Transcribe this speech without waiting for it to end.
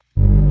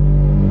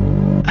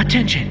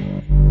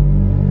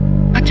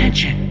Attention!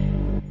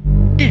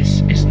 Attention!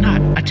 This is not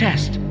a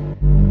test.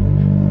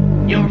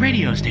 Your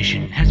radio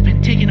station has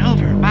been taken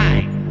over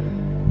by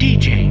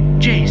DJ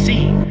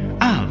JC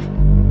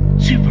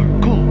of Super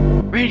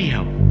Cool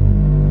Radio.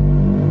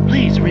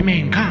 Please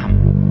remain calm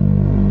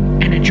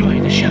and enjoy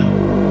the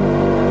show.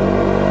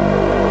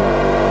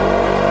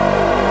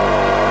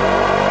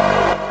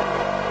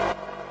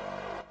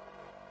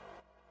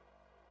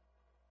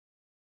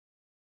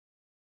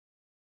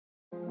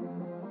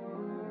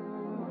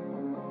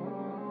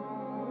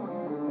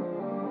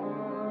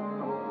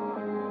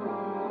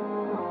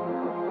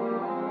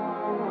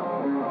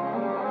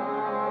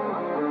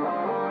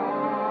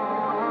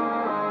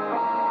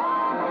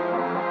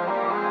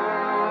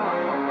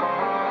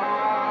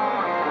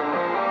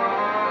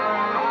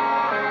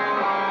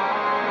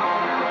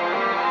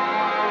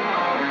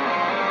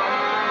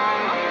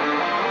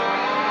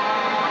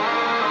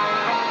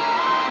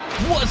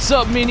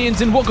 What's up,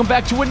 minions, and welcome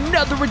back to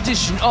another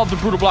edition of the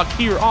Brootal Block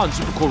here on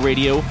Super Cool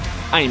Radio.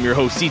 I am your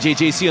host, DJ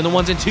JC on the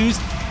ones and twos,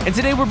 and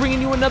today we're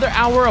bringing you another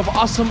hour of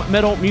awesome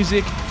metal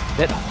music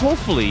that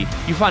hopefully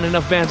you find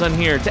enough bands on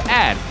here to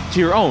add to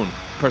your own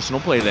personal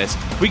playlist.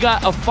 We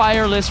got a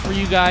fire list for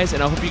you guys,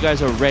 and I hope you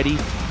guys are ready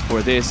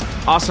for this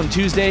awesome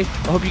Tuesday.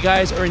 I hope you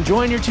guys are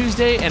enjoying your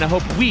Tuesday, and I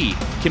hope we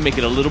can make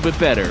it a little bit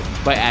better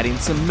by adding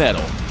some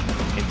metal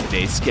in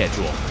today's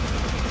schedule.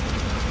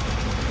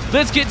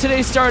 Let's get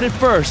today started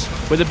first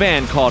with a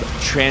band called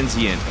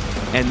Transient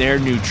and their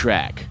new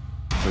track,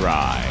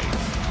 Thrive.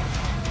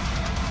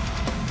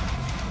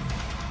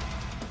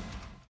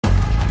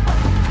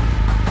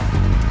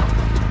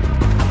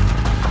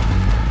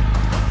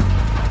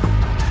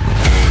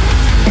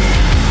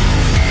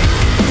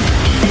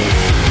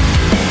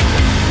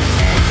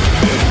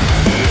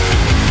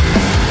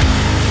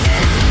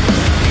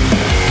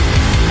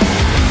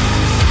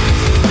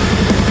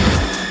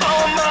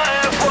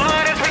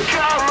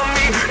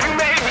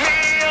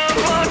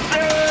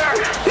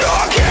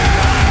 Okay.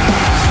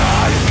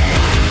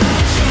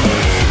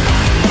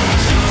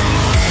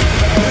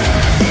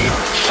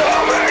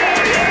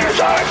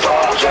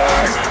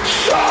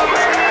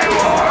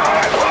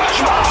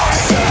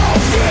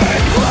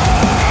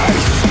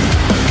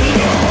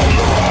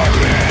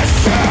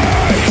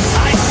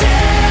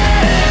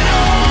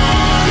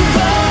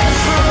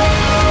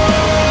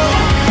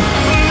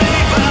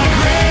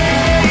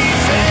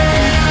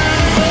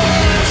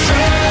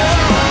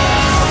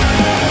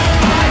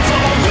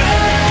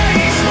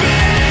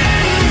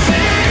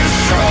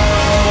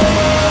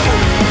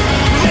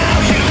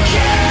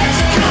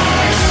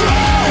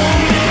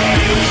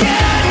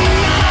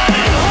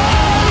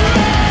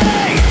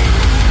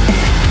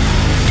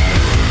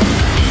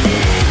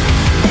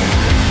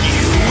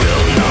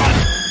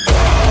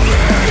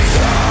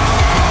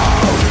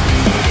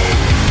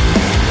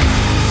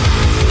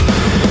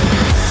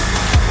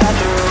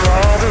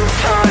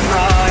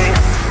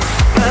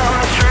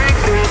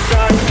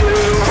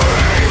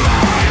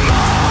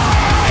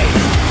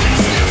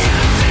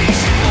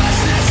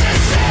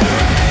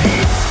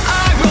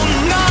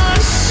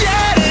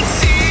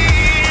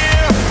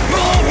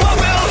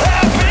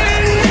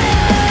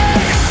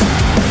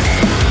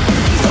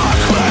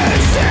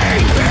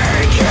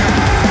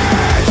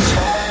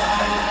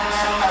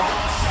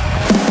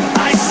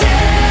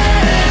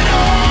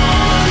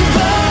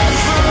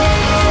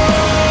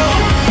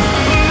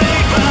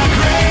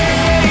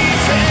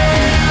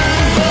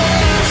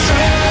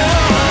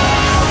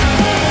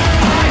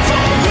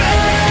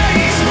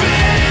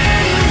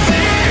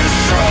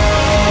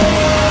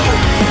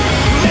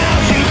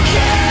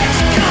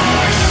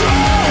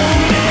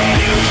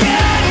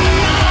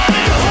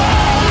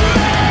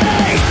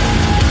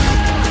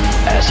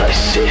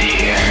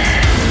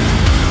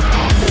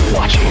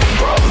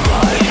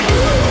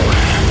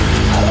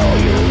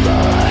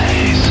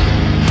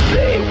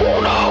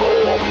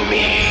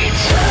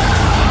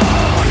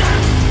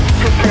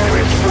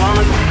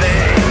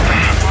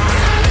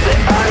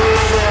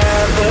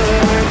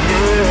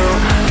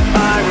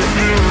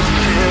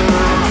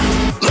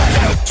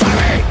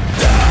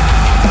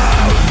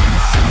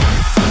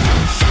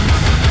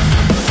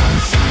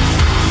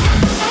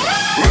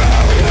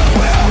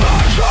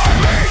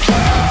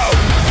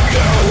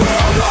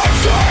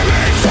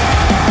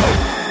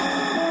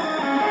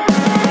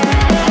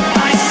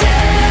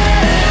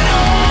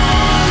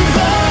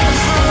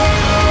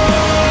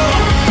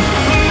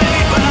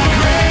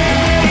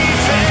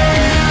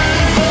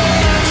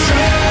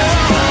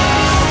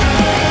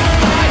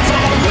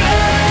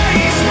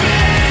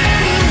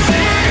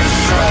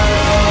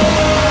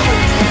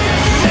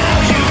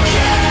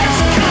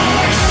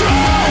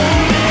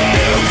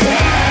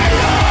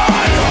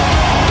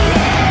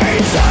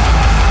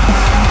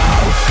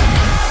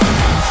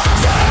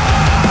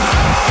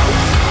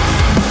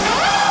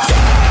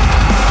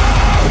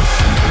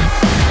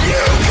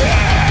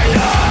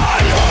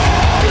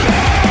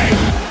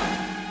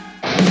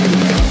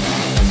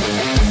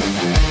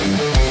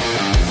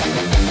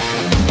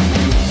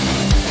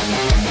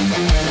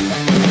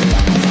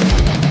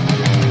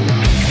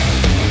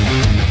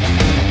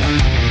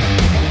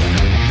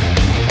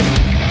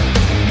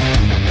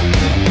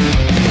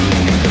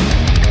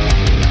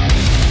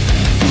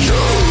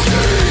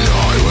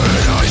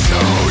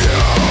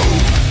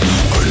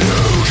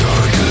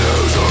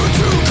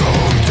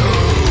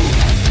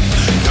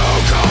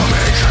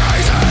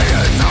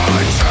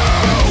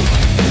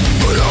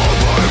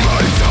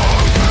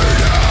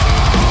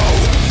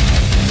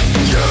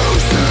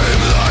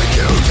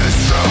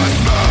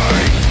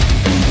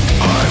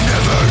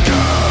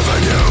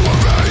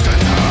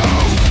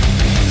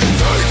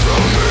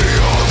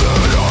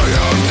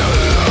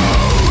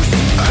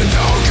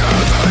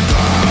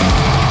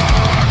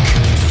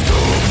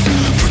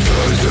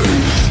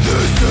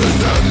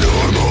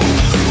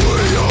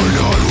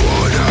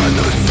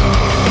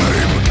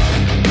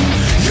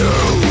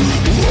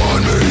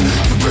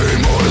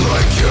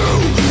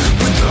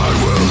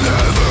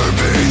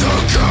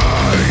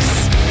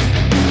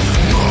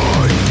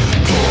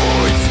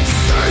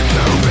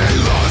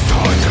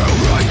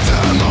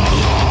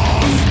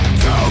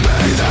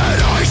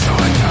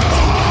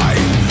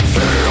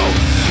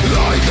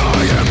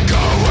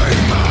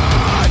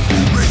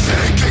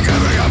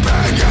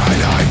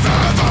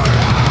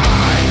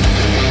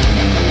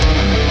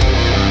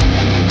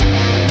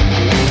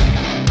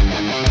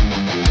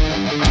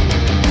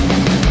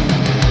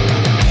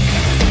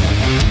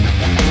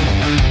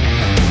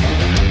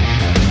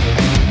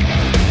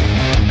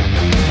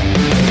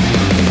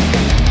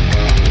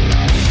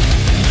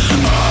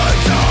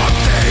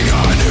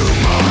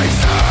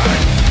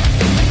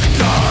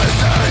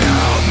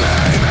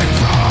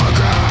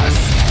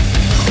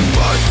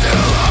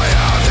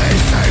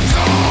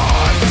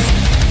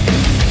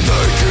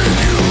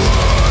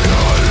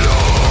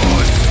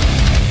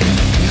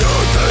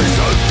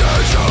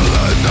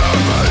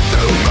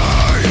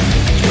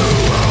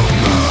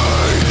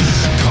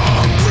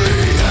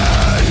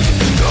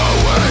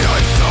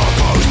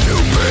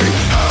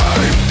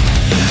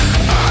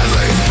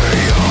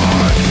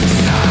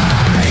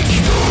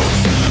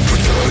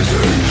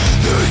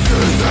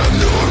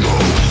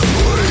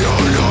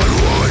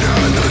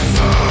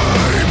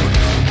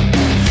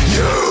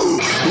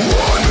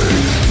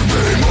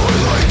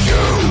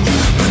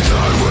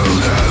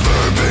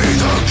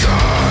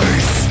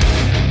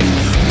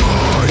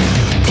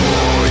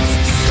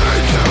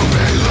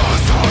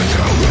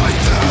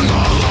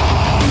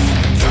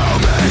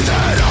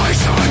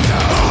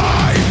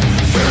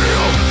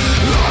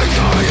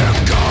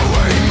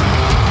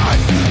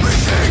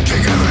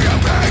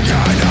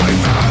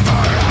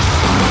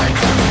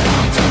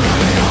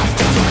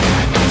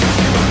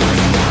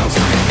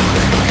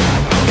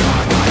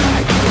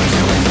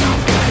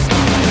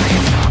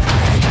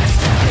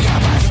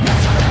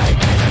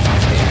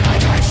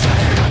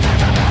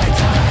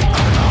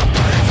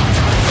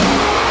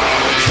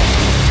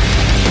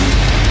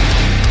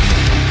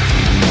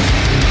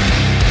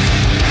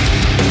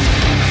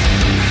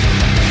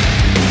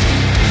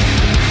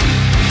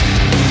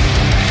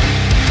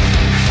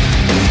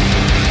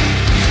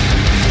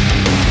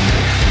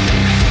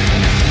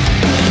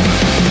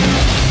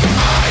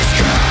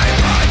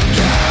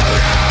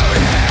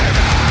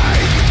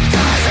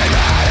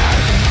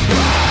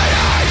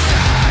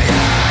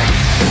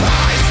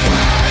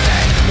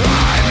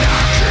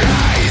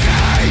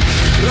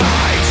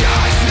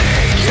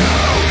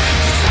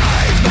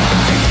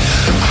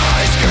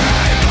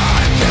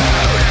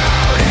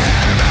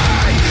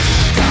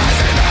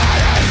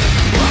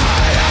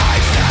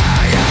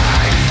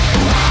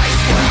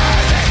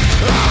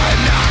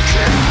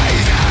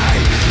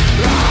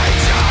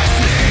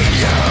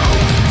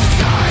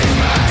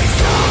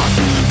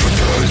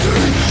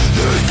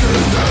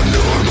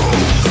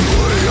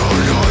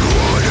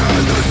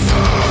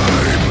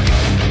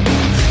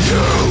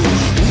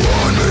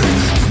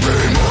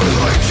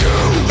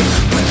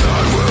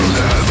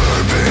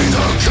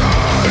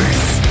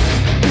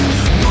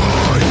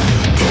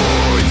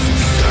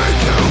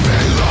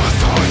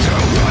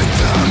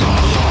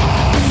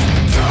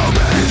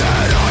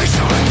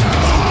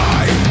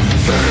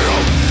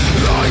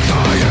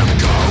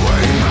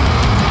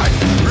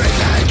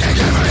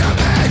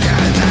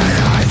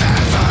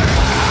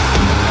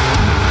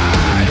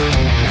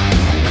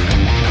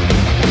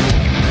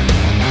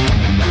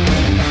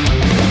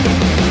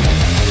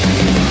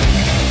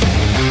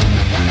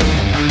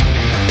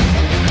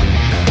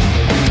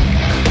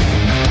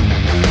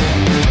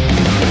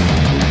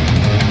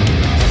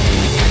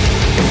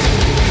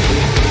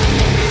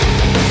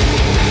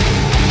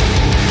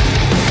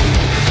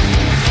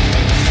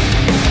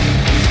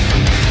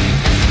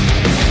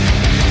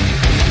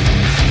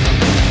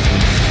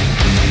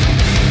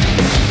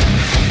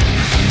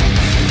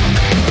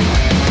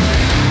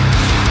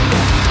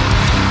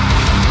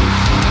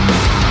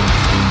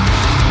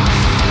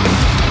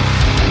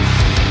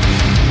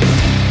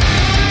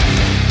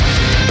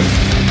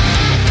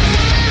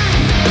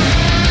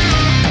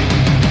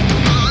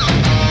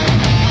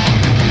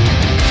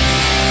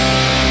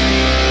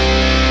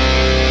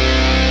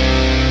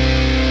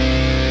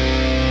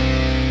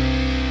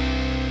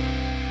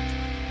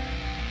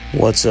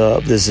 What's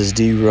up? This is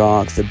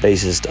D-Rock, the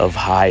bassist of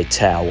High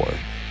Tower.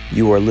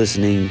 You are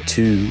listening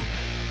to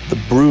the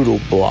Brootal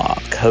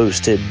Block,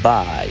 hosted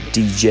by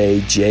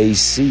DJ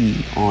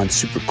JC on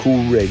Super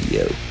Cool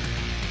Radio.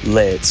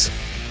 Let's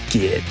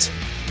get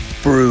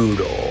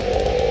brutal.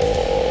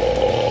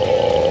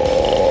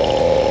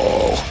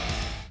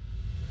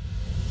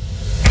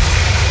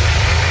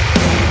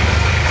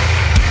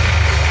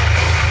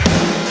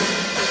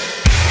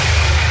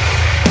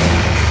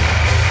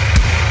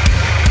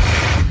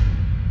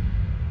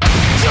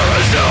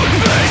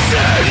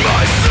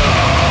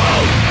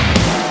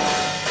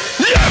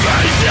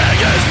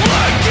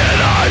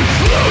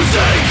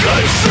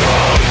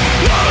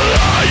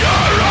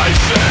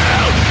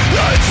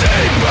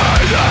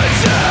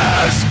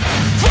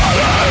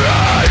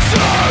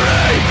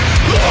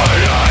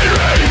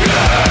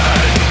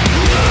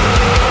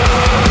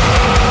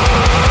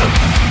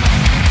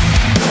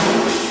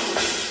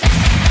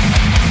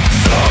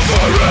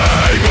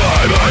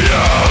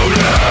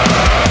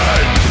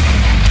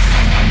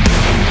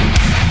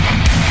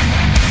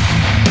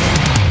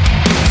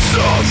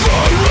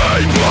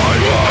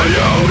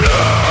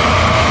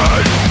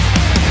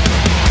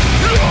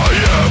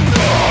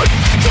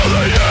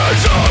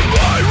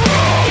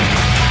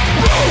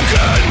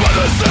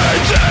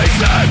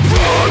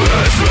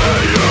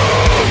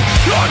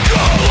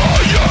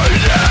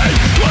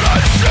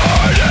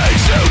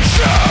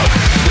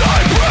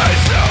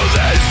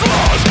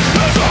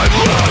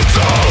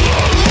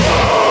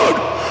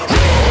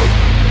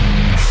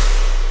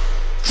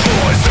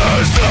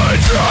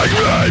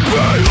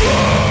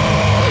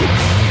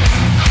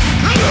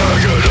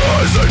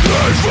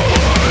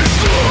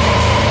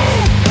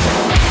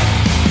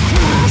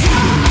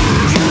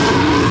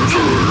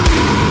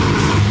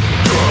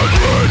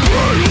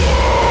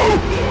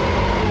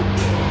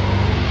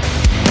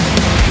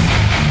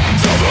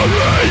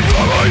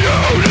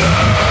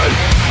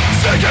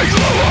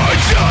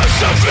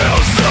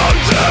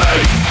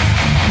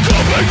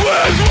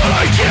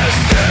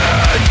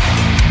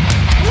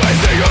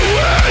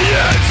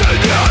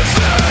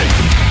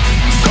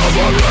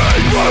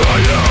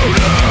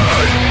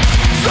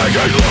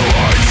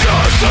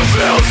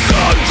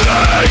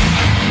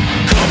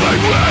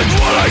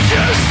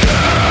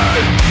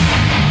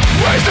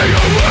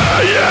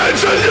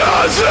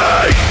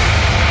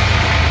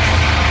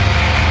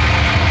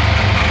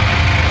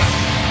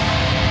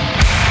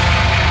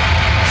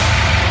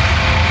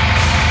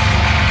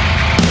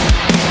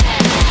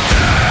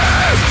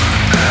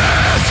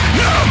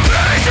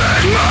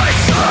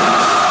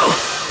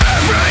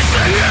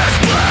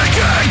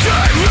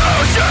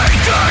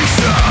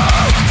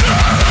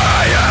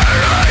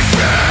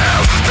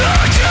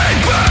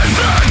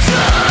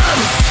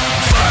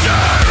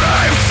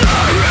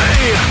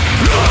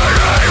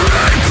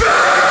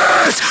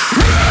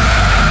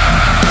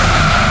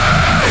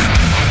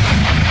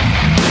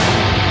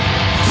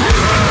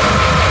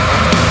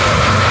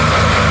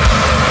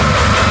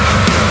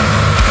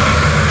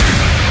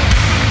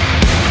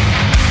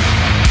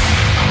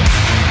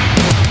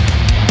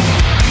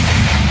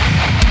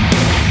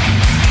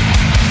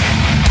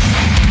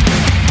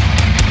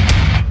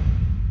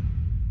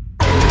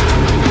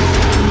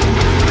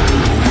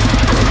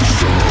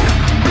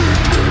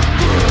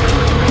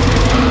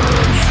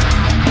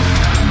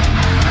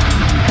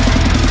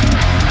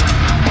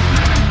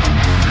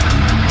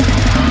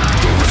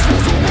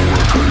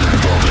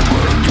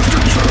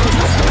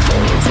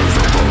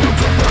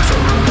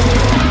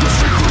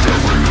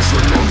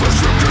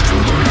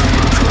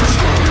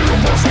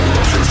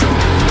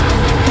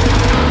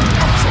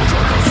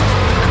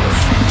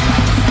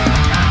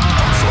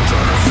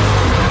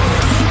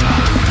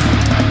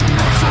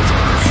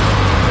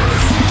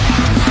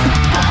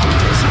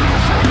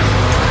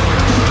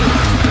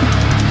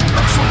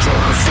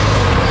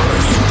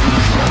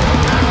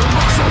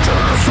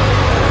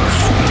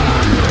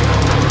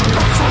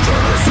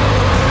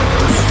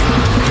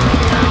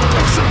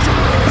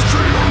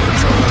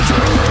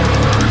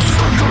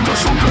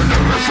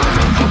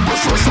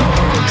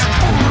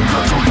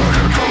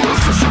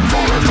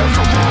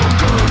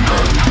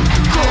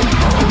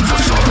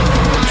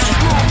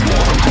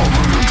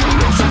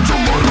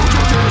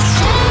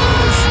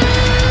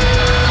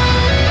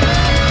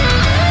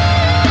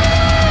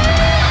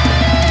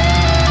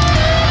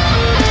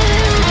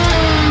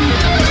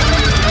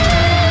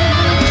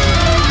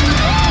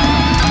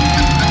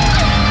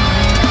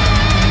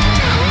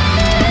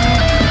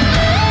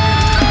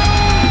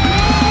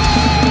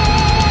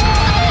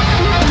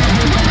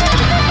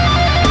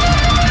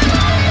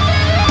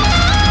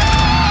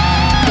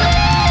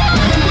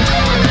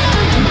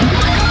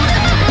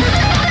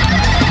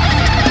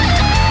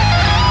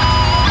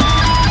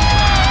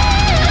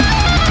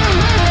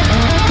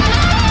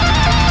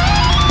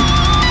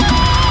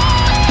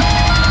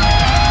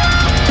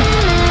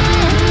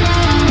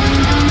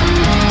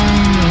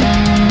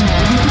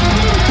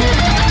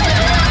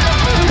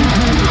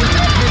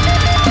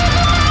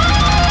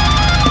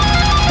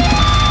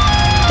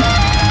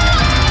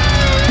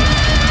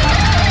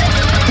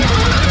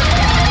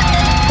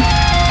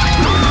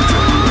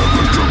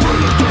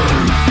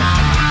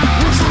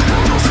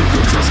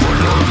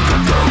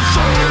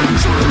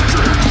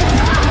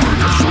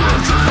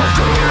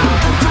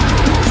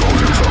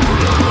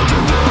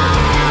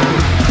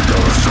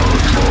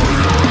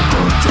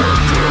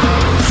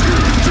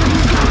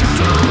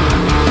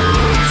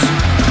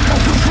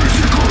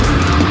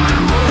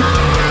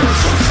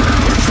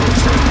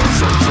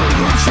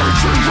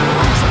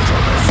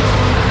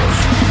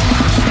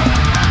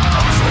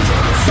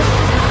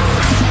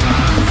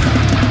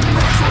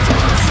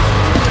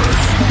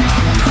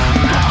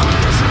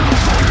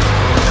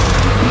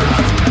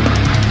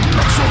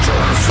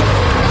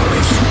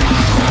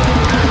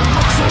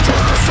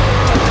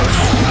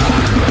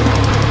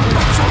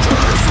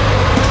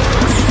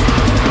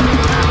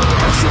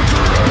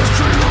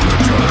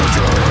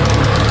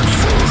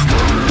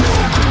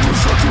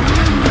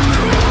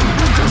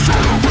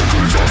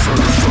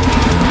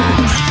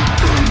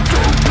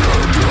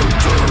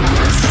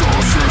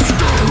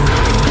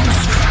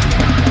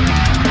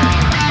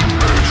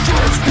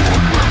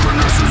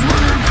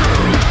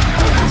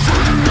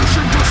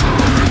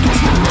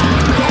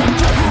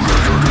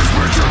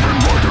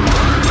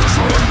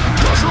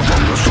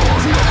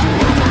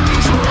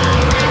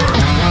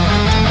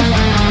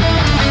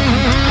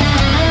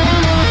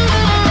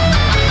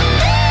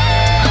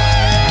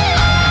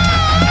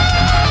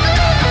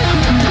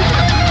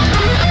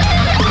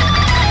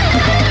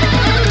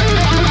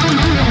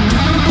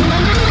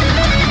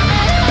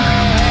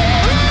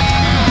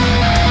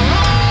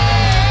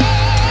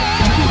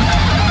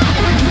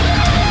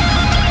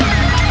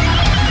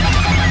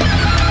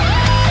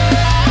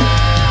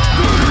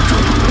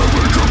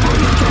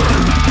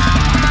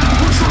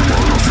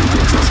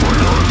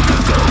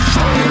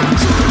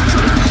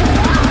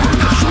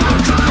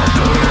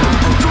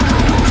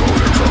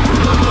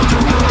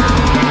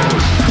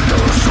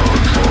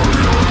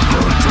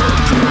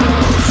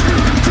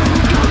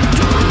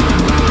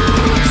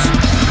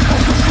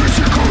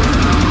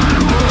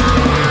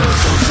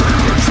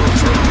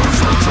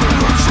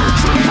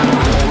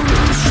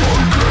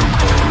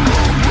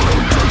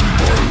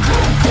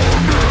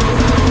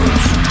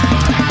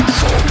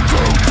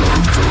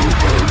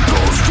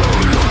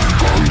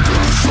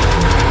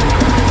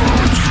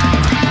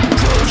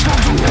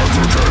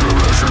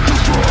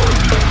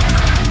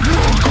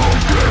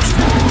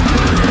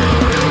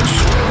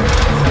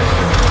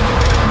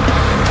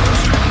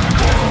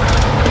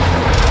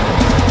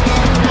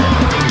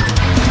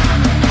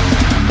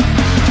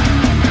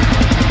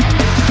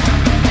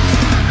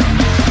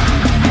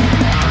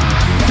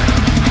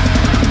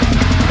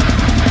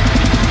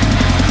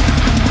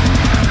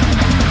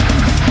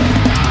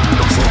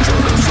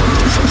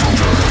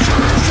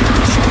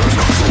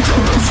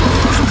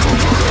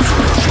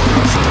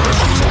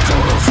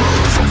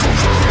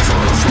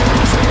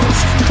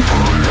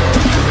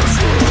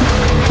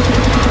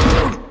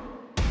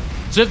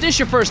 So if this is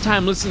your first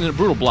time listening to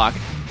Brootal Block,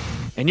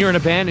 and you're in a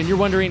band and you're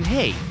wondering,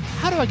 hey,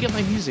 how do I get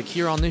my music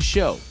here on this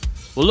show?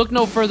 Well, look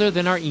no further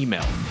than our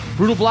email,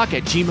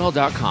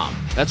 brutalblock@gmail.com.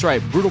 That's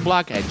right,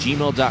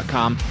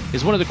 brutalblock@gmail.com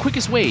is one of the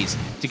quickest ways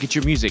to get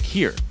your music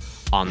here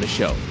on the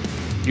show.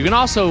 You can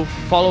also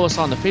follow us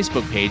on the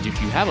Facebook page,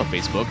 if you have a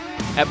Facebook,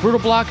 at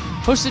Brootal Block,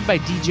 hosted by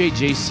DJ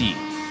JC.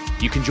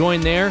 You can join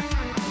there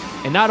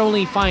and not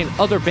only find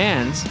other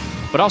bands,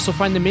 but also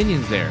find the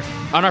Minions there.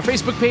 On our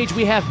Facebook page,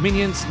 we have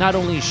Minions not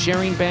only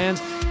sharing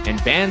bands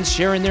and bands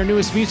sharing their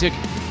newest music,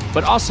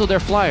 but also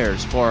their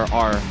flyers for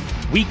our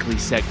weekly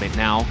segment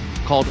now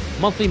called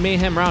Monthly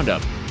Mayhem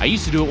Roundup. I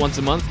used to do it once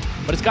a month,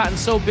 but it's gotten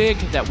so big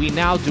that we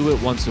now do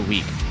it once a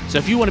week. So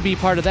if you want to be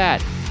part of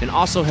that, then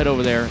also head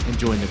over there and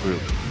join the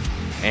group.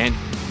 And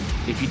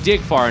if you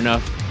dig far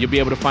enough, you'll be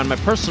able to find my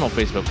personal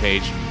Facebook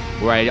page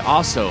where I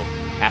also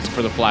ask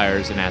for the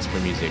flyers and ask for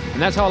music.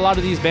 And that's how a lot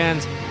of these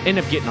bands end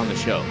up getting on the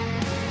show.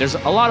 There's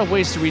a lot of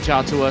ways to reach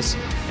out to us,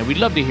 and we'd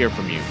love to hear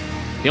from you.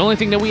 The only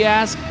thing that we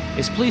ask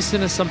is please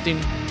send us something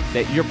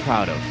that you're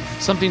proud of,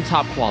 something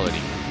top quality.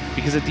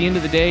 Because at the end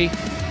of the day,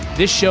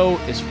 this show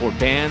is for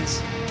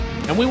bands,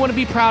 and we want to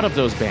be proud of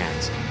those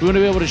bands. We want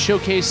to be able to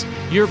showcase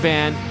your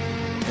band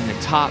in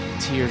the top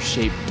tier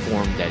shape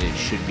form that it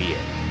should be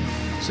in,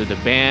 so the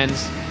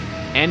bands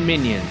and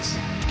Minions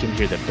can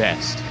hear the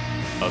best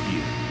of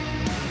you.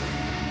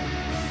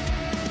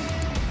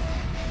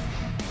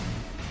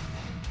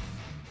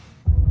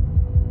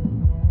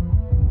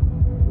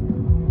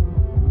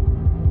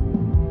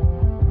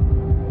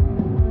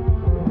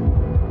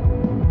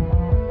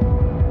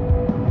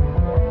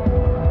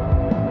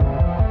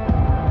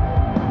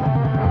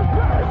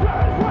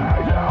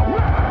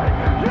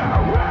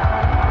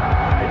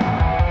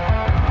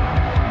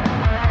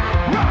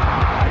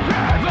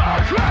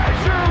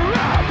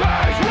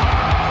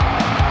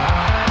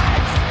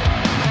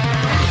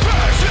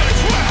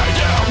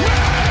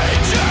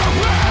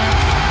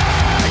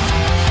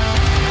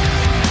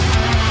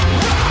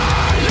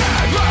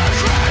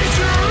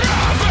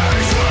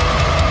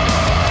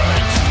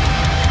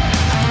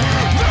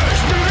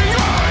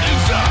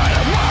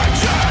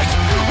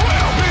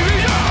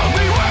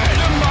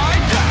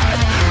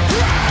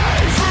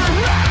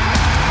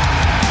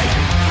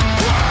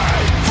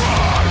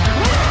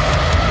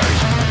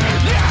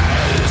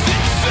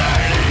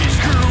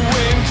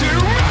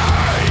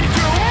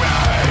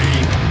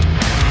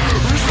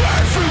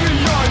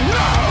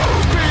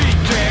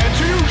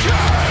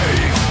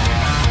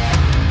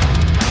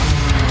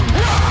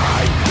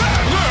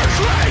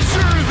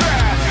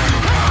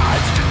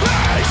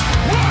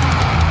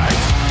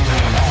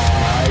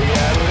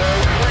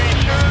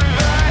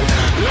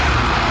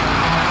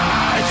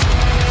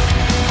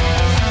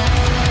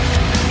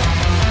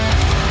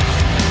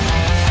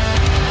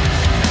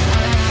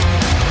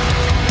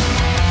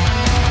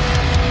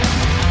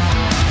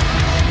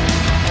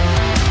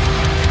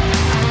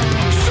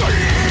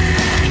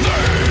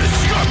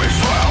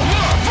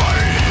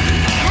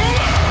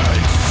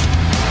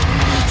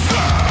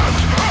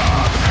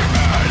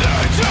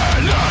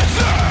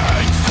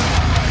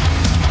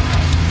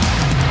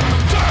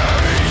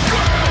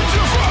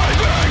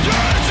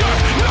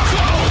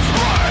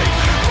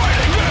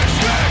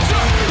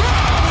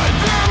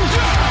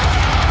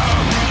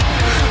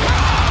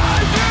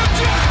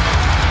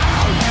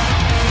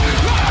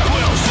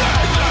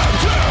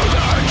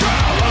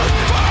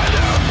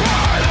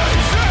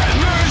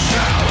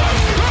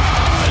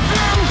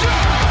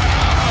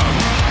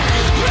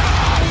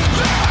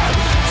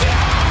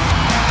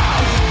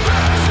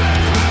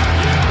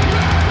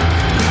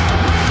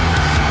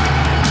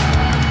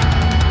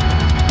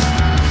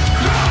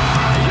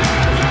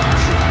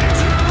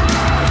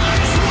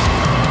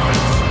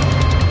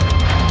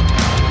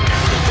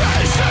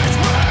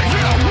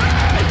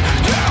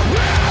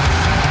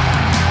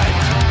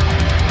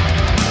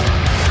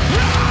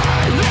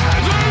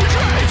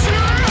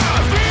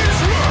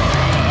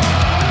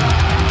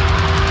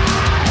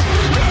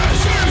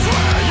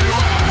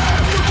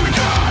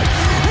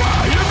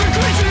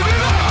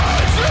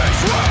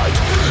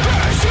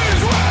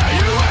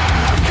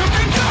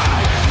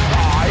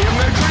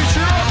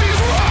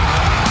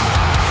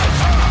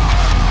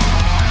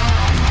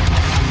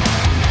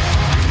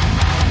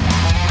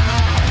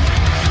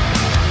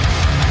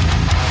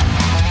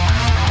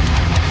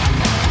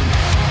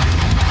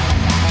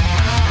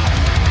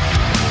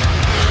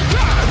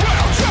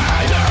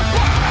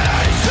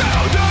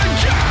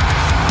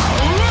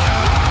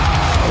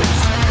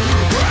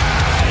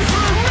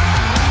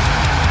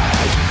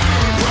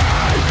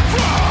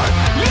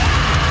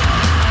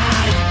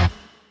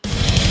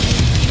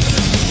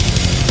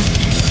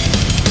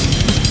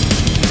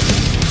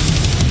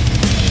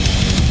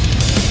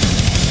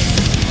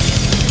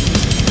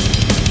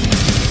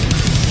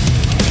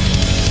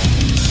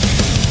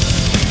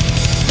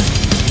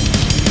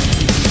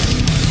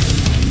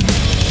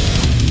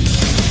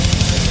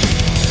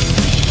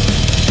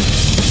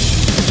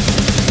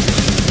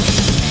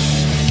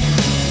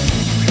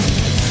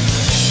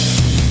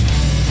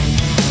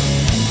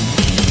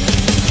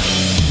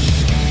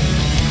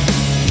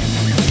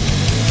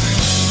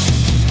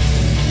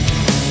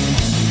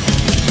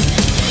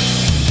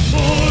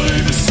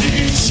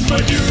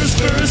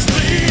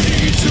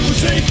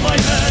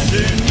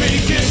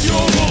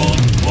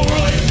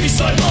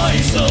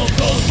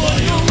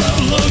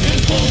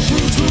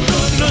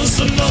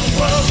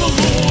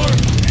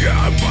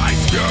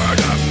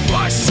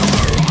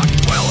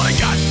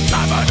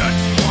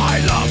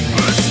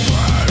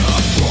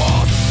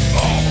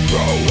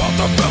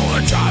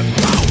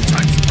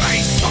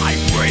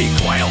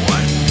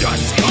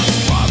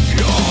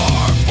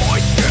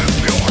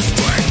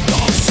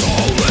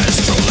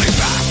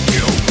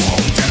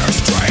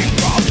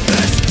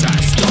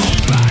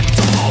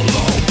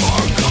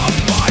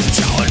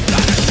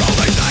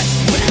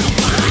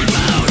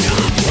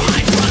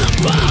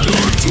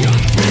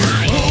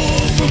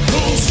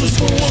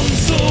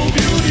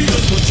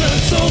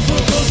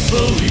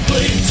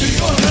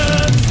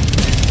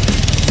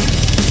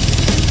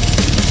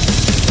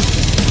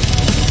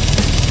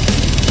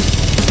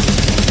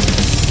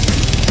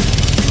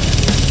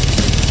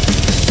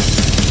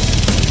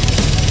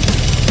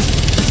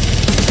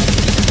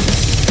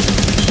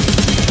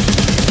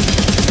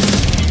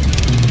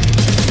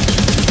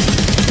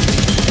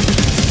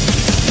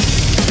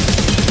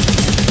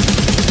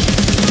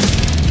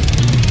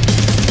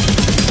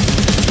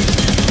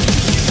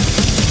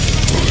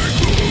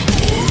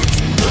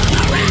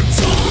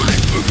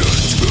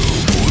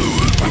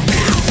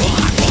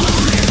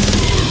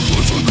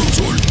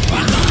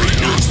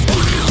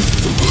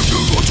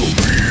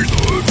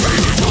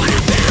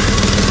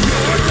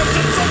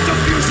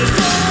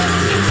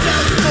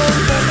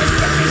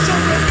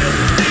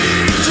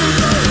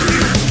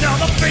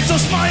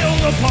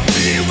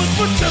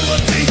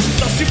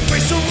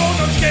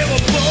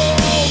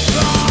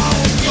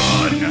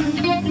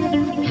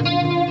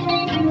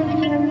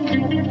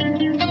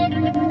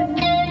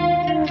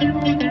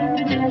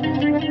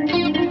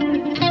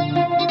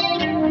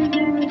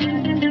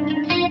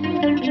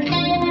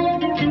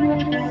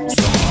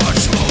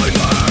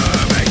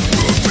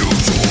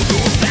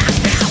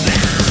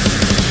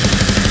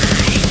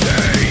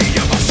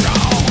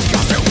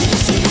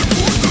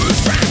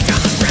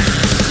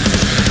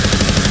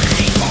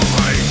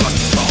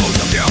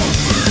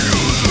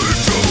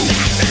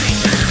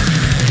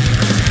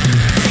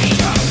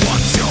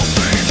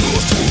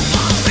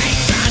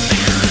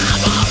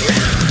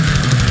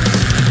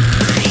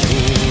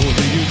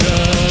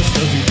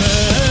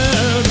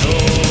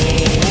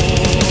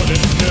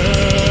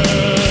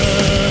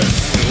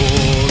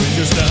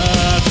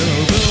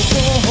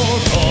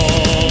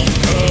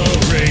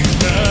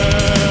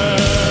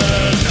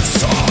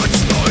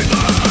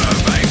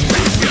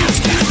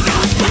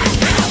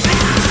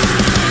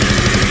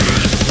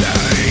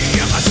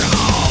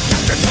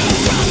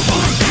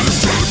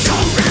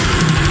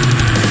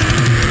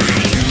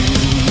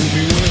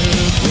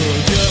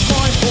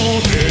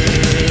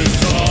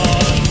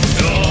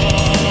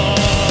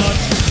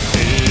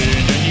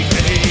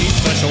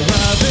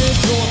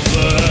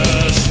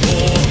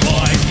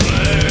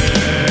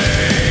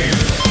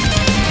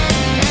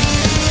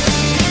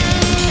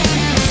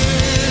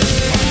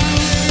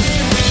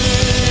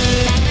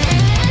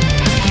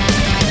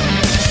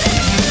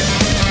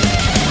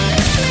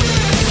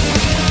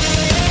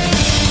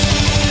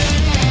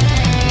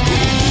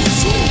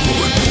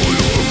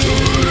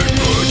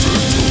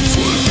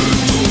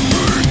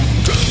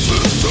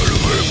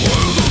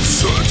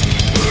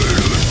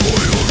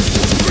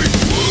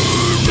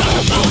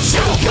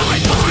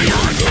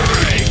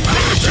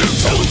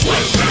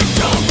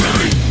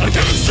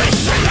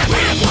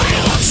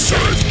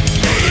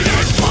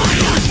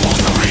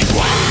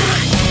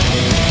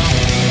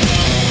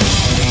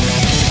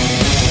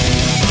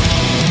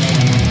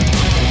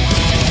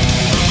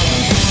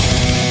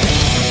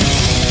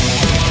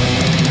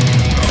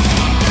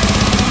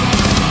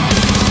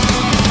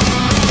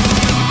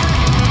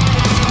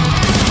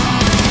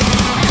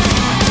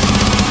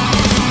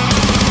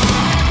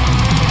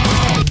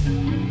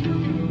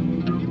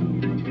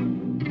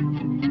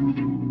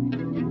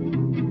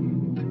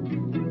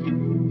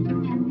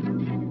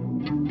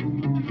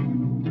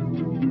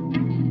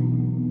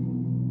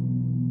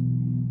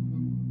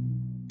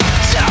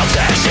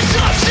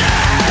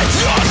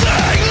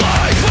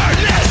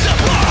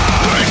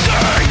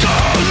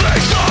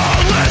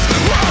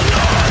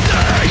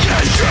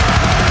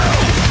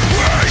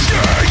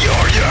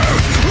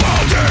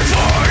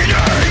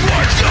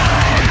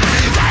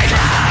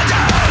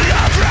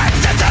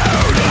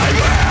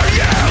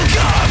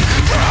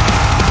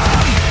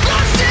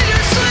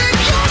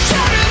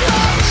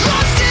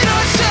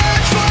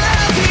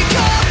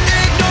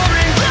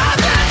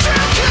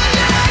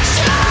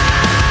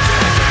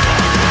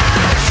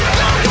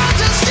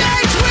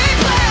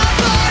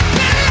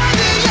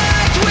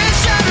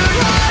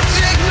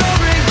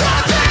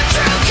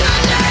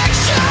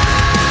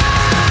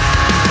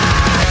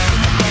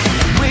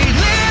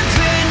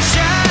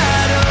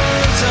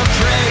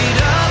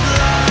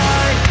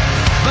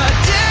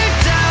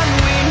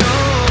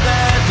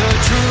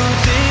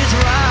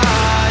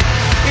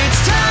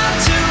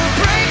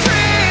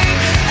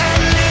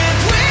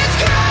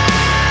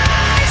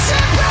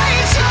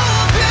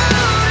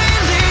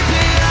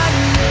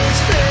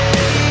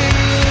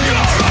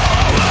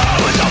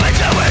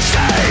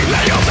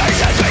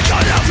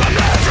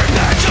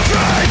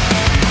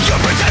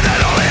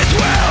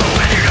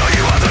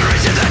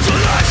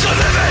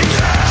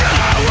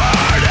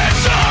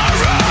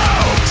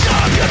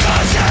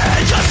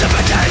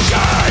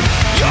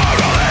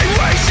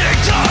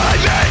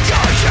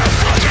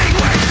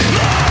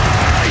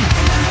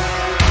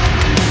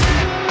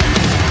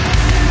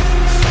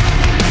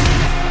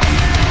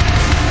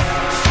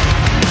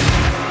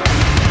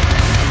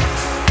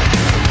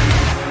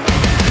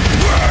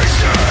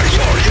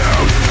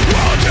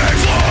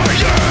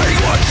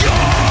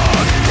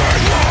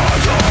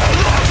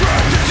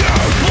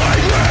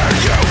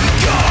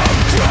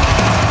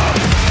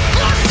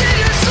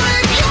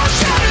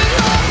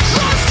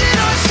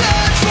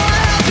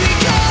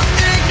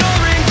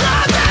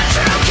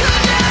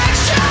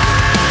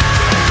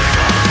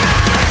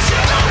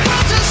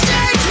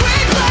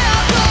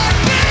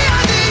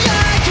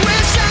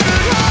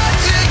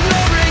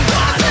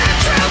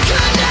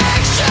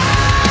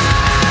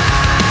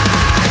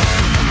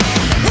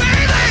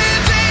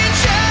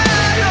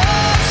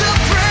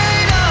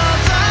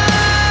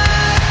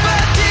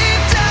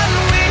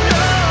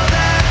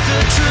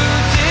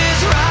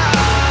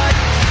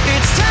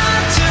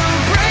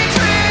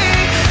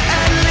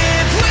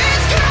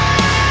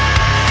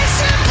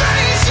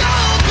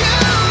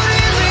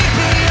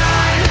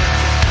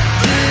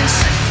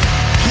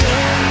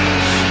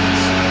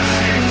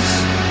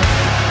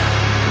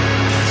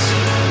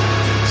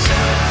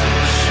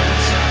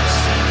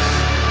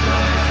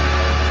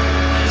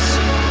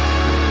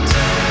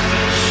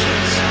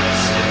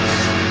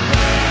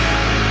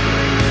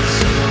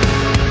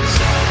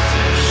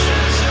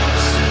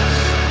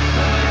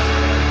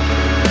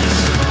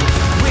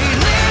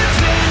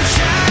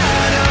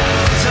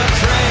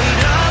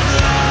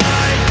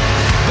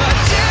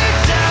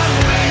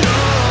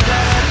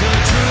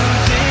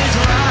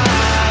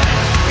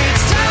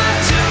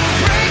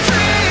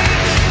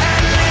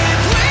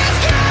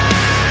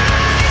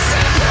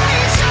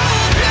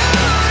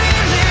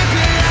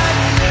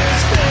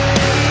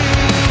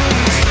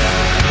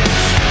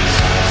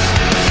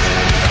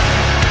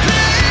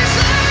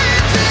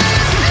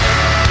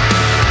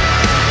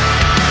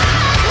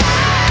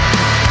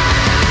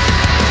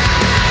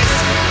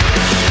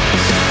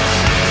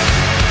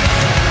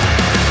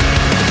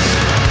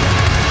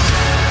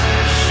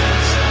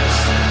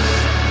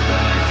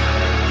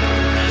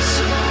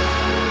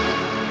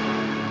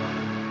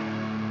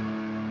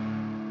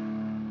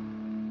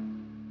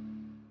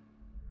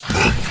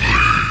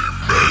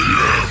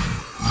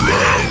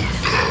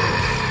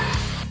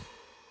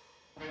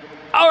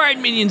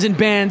 right, minions and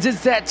bands,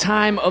 it's that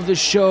time of the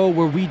show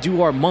where we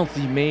do our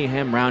monthly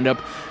Mayhem Roundup,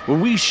 where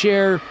we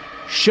share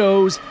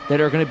shows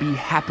that are going to be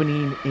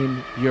happening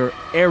in your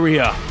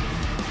area.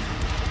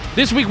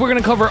 This week, we're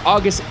going to cover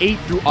August 8th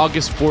through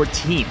August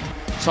 14th.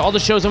 So all the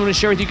shows I'm going to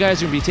share with you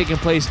guys are going to be taking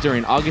place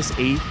during August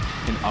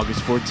 8th and August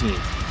 14th.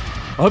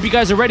 I hope you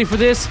guys are ready for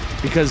this,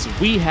 because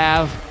we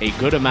have a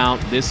good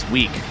amount this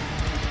week.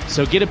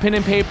 So get a pen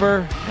and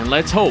paper, and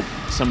let's hope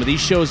some of these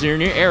shows are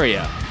in your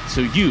area, so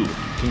you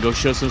can go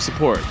show some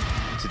support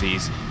to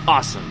these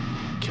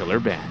awesome killer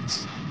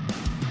bands.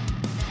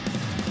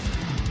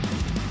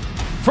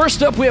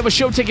 First up, we have a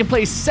show taking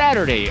place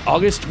Saturday,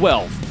 August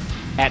 12th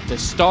at the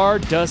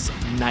Stardust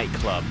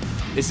Nightclub.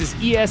 This is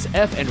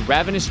ESF and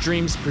Ravenous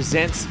Dreams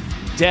presents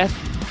Death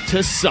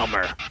to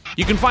Summer.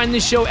 You can find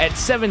this show at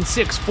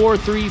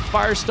 7643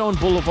 Firestone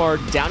Boulevard,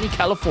 Downey,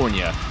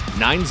 California,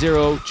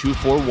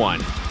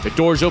 90241. The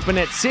doors open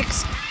at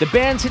 6, the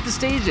bands hit the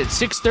stage at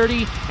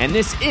 6:30, and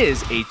this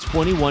is a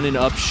 21 and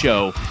up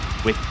show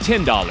with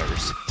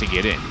 $10 to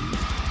get in.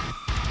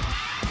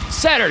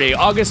 Saturday,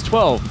 August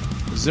 12th,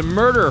 The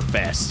Murder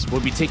Fest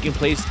will be taking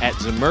place at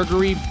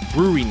Zemergery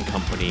Brewing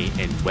Company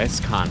in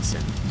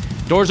Wisconsin.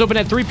 Doors open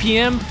at 3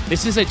 p.m.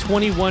 This is a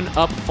 21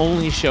 up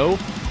only show.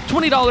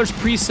 $20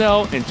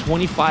 pre-sale and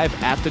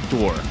 $25 at the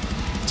door.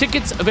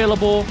 Tickets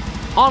available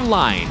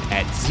online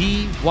at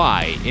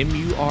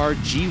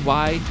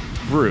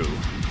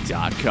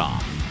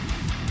zymurgybrew.com.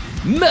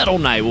 Metal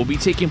Night will be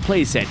taking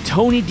place at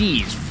Tony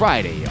D's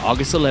Friday,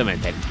 August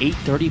 11th at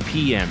 8:30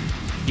 p.m.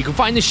 You can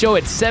find the show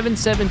at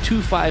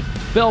 7725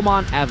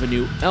 Belmont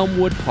Avenue,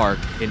 Elmwood Park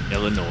in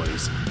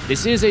Illinois.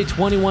 This is a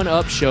 21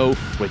 up show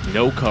with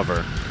no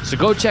cover, so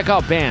go check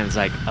out bands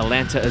like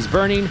Atlanta is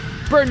Burning,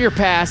 Burn Your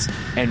Past,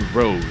 and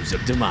Rose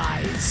of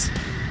Demise.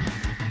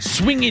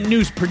 Swingin'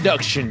 News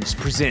Productions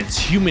presents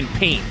Human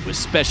Paint with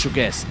special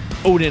guest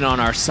Odin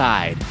on Our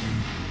Side,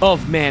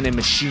 Of Man and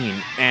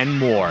Machine, and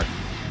more.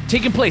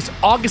 Taking place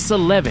August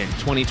 11,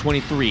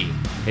 2023.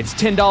 It's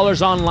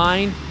 $10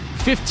 online,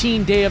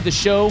 15 day of the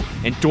show,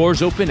 and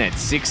doors open at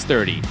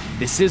 6:30.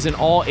 This is an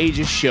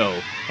all-ages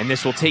show, and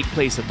this will take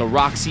place at the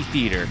Roxy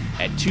Theater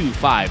at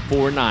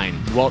 2549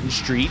 Walton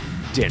Street,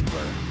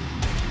 Denver.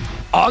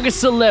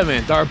 August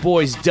 11th, our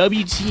boys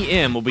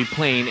WTM will be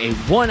playing a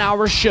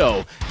 1-hour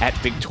show at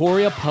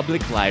Victoria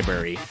Public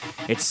Library.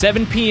 It's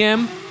 7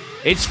 p.m.,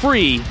 it's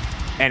free,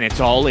 and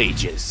it's all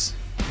ages.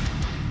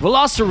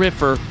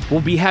 Velociraptor will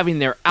be having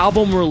their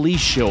album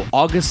release show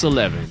August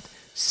 11th,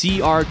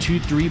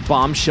 CR23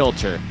 Bomb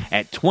Shelter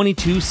at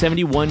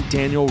 2271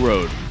 Daniel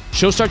Road.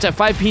 Show starts at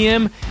 5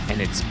 p.m.,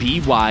 and it's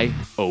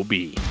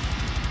BYOB.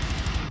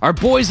 Our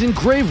boys in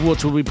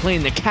Gravewoods will be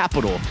playing the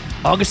Capitol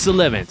August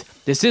 11th.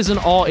 This is an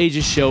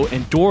all-ages show,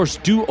 and doors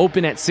do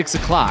open at 6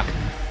 o'clock.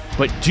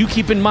 But do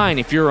keep in mind,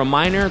 if you're a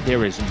minor,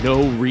 there is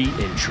no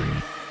re-entry.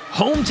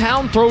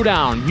 Hometown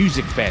Throwdown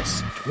Music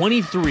Fest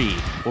 23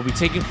 will be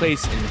taking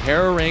place in the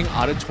Herring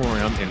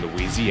Auditorium in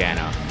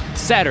Louisiana,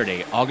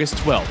 Saturday, August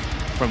 12th,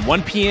 from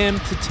 1 p.m.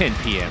 to 10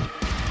 p.m.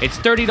 It's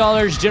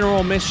 $30 general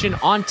admission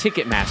on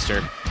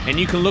Ticketmaster, and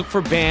you can look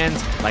for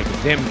bands like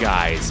Them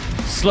Guys,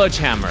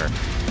 Sludgehammer,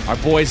 Our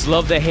Boys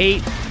Love the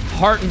Hate,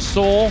 Heart and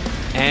Soul,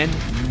 and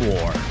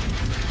more.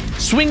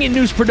 Swingin'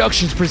 News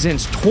Productions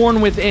presents Torn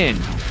Within,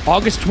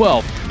 August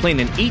 12th, playing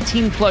an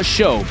 18-plus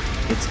show.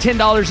 It's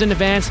 $10 in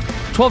advance,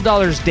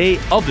 $12 day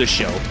of the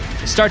show.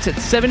 It starts at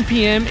 7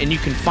 p.m., and you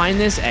can find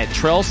this at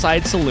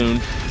Trailside Saloon,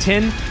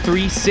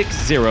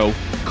 10360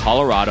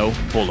 Colorado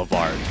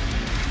Boulevard.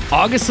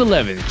 August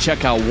 11th,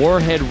 check out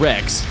Warhead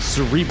Rex,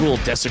 Cerebral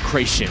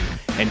Desecration,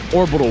 and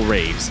Orbital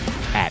Raves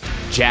at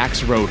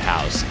Jack's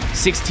Roadhouse,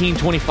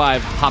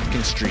 1625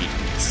 Hopkins Street,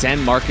 San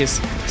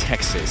Marcos,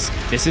 Texas.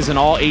 This is an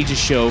all-ages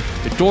show.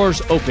 The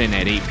doors open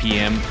at 8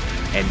 p.m.,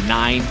 and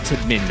 9 to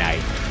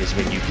midnight is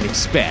when you can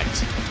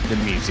expect the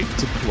music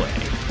to play.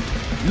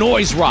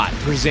 Noise Rot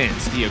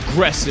presents the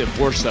Aggressive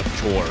Worship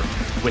Tour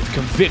with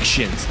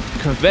Convictions,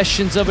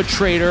 Confessions of a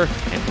Traitor,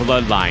 and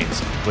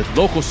Bloodlines, with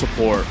local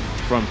support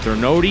from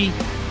Thernody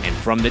and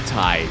From the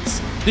Tides.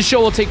 The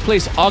show will take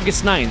place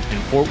August 9th in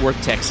Fort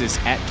Worth, Texas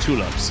at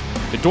Tulips.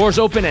 The doors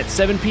open at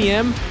 7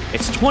 p.m.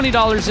 It's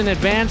 $20 in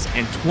advance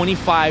and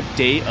 $25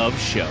 day of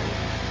show.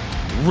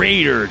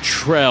 Raider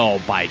Trail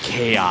by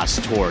Chaos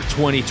Tour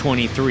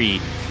 2023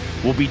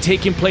 will be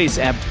taking place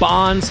at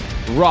Bond's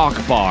Rock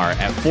Bar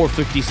at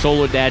 450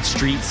 Soledad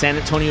Street, San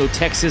Antonio,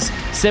 Texas,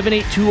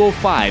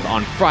 78205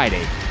 on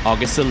Friday,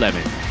 August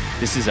 11th.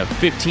 This is a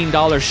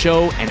 $15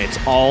 show, and it's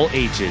all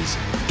ages.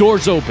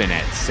 Doors open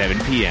at 7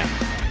 p.m.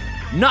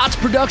 Knott's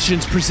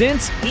Productions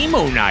presents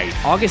Emo Night,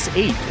 August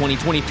 8,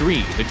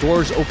 2023. The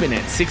doors open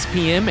at 6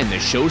 p.m. and the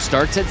show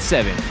starts at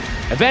 7.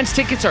 Advance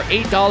tickets are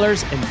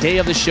 $8, and day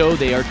of the show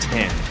they are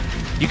 $10.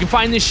 You can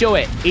find this show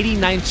at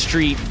 89th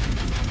Street,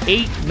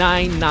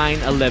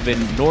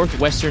 89911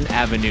 Northwestern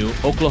Avenue,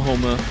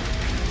 Oklahoma,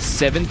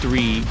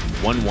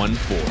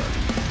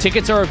 73114.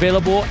 Tickets are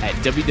available at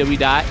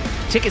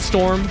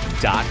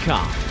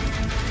www.ticketstorm.com.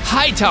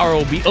 Hightower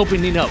will be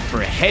opening up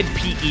for Head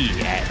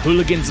PE at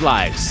Hooligans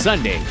Live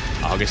Sunday,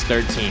 August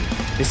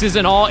 13th. This is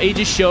an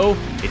all-ages show.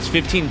 It's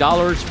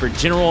 $15 for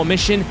general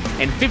admission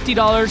and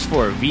 $50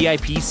 for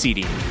VIP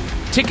seating.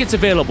 Tickets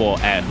available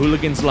at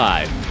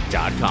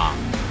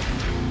hooliganslive.com.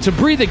 To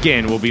Breathe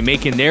Again will be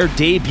making their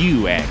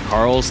debut at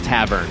Carl's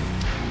Tavern.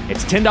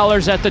 It's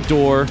 $10 at the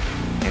door,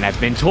 and I've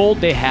been told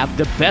they have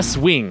the best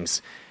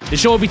wings. The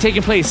show will be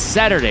taking place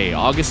Saturday,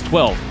 August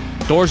 12th.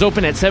 Doors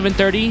open at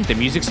 7:30. The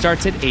music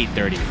starts at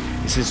 8:30.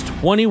 This is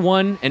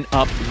 21 and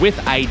up with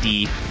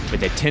ID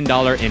with a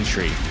 $10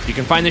 entry. You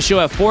can find the show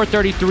at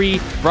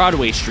 433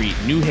 Broadway Street,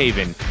 New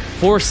Haven,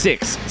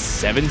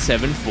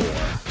 46774.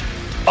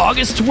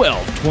 August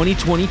 12th,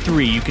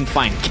 2023, you can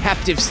find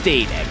Captive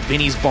State at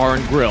Vinny's Bar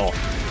and Grill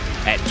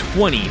at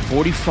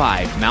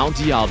 2045 Mount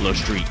Diablo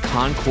Street,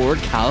 Concord,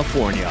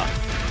 California.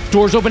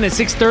 Doors open at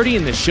 6:30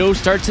 and the show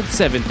starts at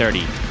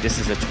 7:30. This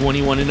is a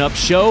 21 and up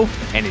show,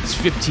 and it's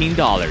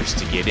 $15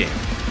 to get in.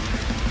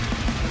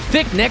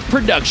 Thick Neck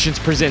Productions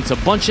presents a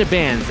bunch of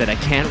bands that I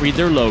can't read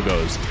their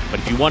logos, but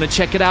if you want to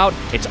check it out,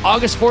 it's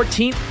August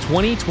 14th,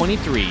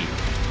 2023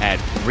 at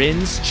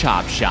Rin's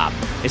Chop Shop.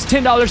 It's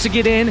 $10 to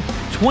get in,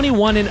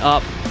 21 and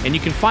up, and you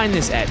can find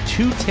this at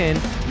 210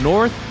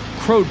 North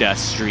Crowdust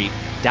Street,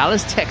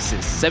 Dallas,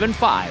 Texas,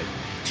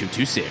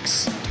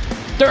 75226.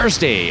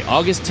 Thursday,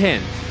 August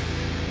 10th,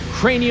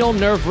 Cranial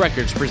Nerve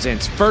Records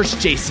presents First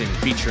Jason,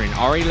 featuring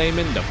Ari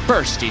Lehman, the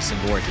first Jason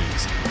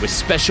Voorhees, with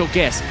special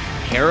guests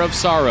Hair of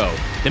Sorrow,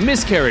 The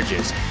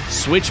Miscarriages,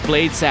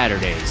 Switchblade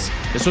Saturdays.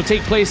 This will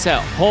take place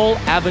at Hull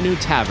Avenue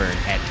Tavern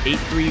at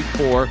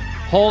 834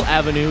 Hull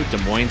Avenue, Des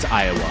Moines,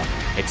 Iowa.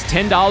 It's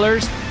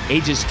 $10,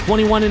 ages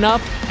 21 and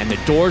up, and the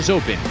doors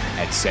open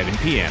at 7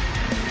 p.m.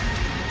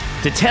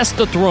 To Test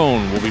the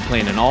Throne will be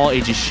playing an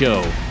all-ages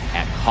show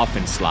at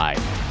Coffin Slide.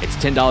 It's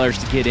 $10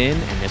 to get in,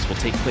 and this will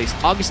take place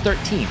August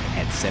 13th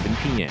at 7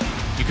 p.m.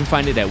 You can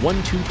find it at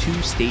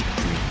 122 State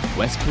Street,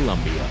 West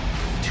Columbia,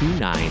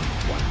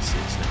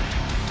 29169.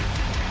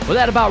 Well,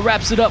 that about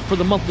wraps it up for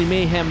the monthly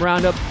Mayhem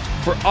Roundup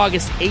for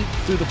August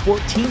 8th through the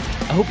 14th.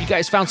 I hope you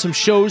guys found some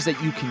shows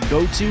that you can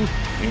go to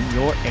in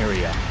your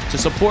area to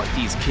support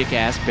these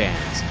kick-ass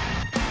bands.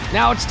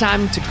 Now it's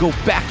time to go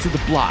back to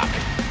the block.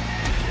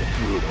 Get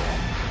brutal.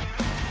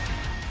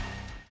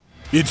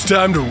 It's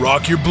time to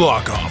rock your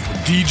block off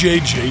with DJ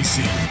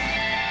JC.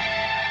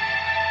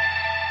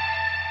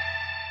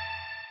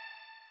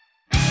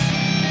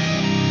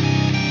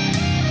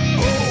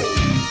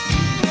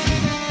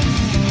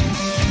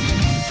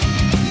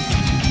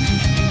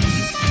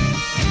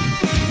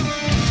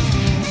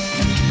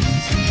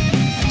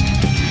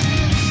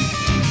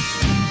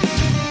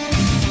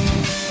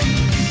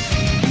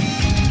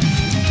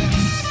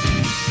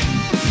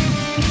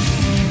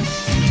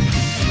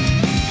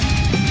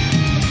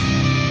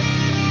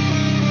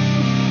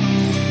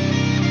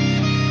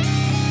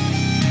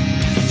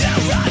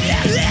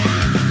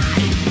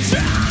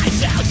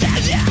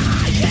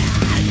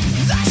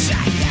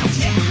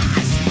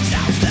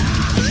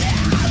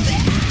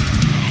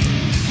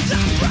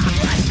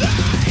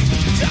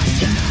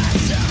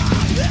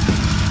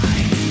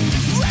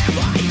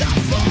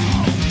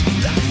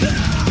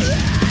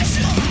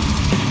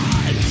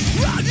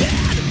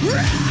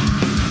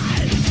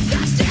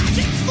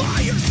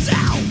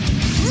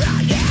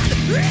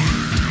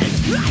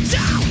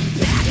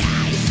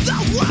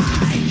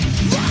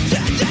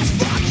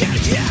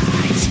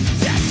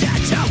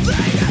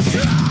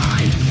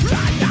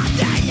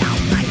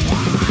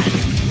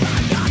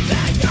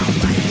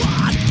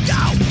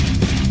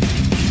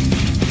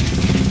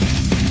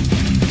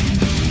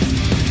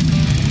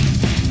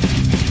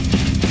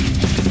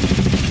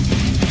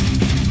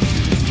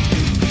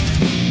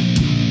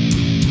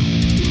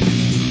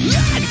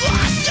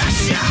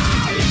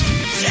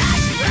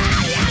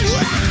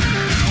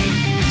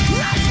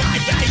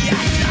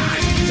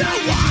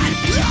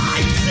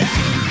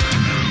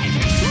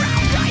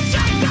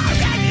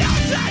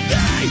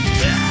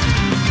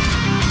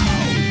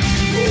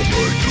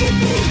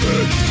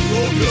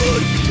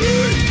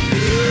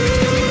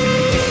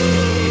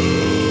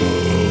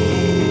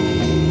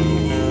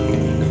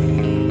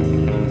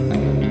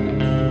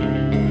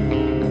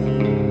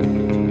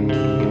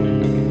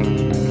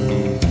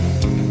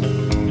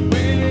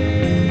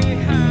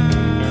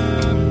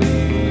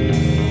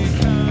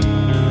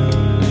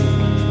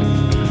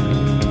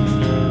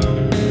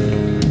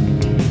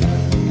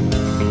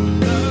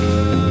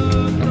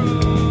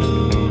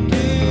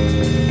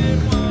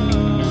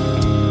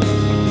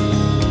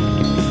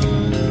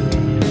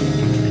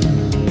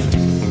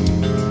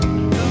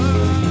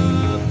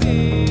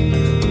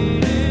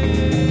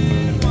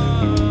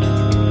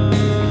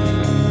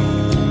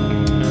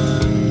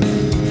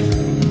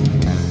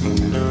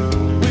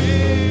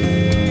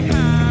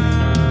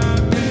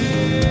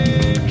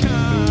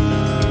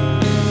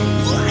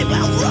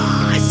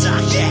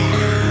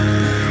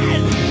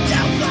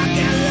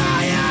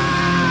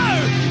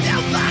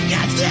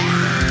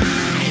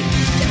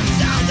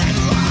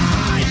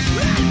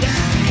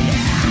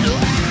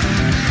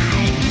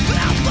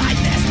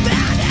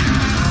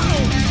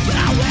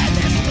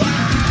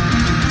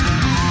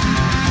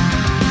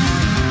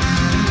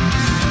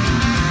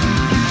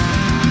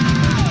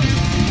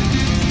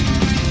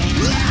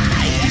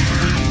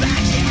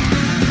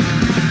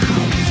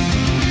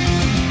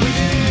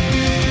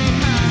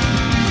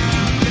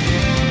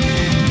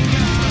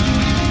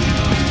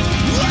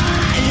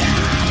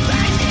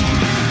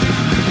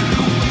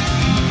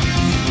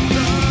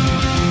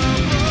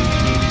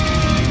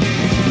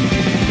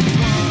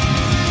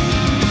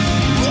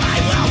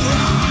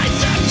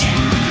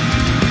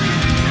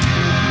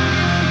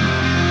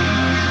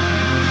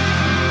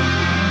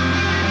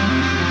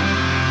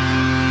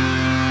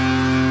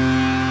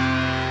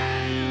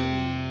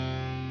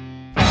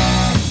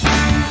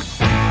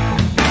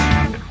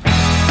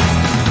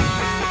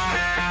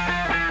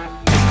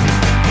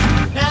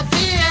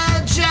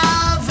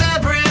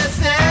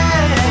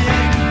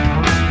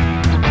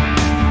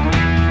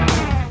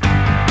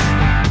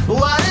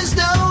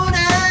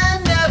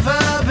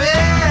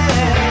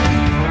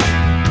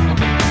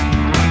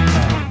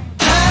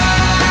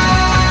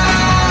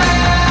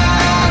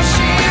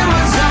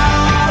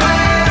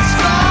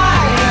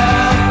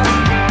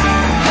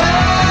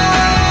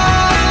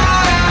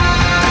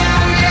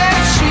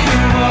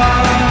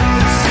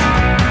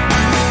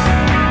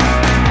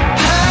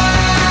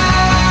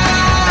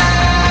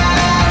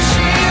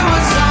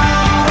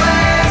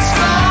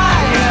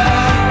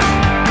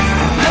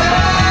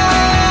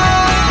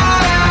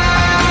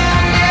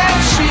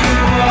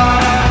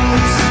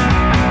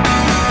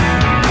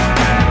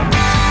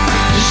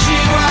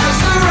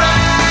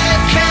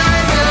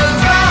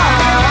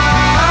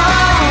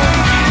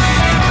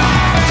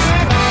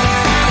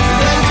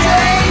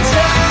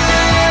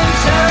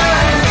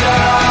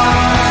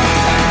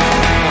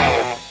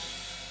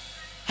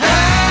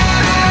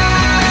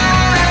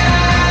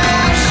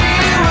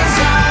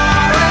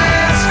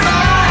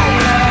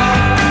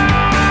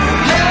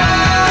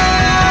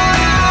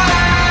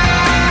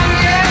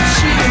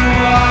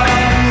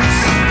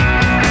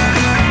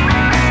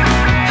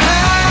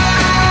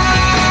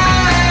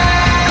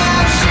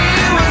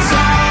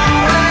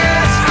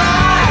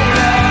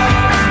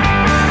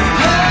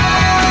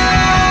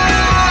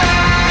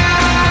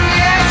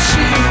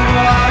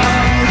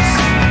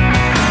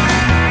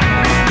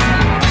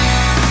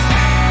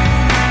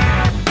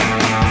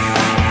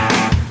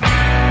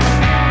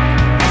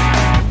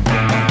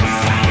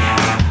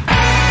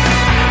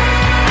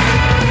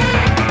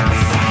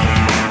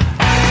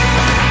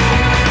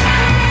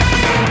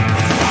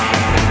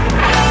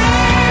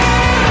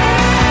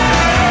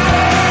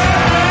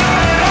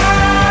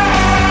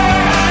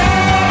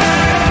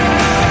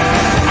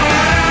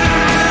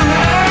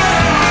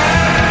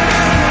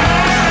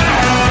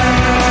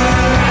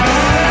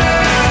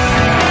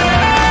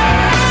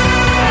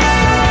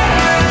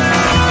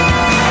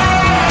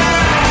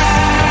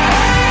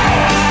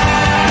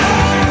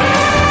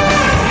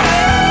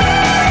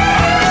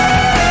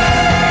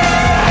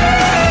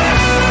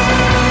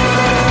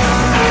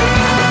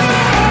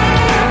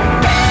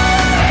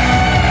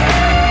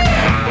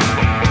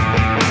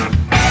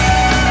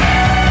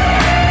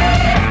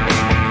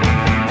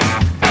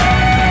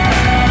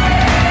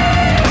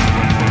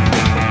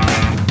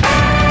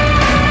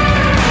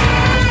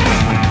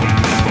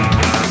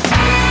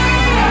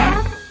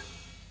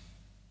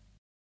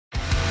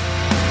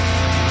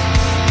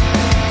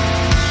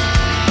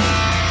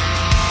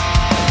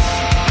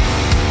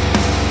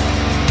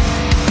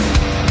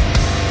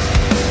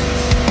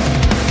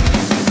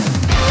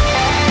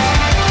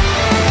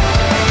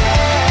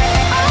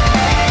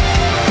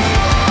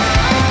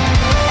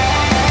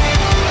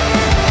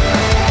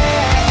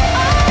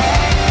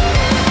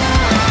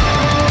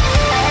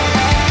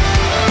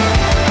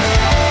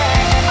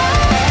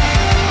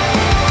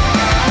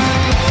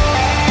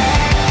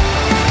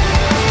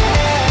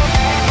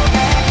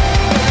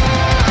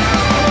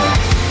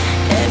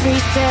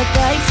 step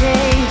I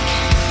take,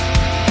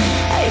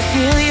 I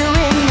feel you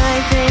in my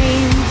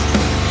veins,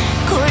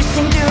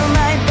 coursing through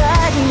my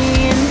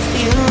body and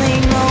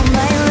feeling all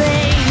my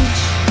rage,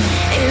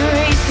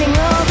 erasing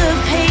all the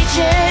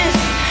pages,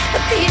 a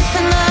peace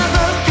and love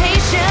of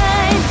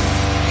patience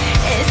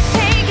is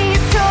taking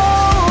its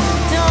toll.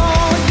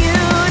 Don't you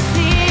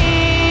see?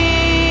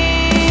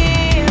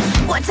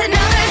 What's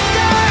another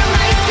scar on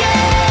my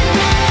skin?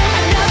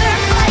 Another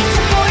fight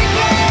to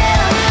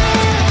forgive.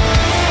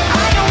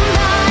 I don't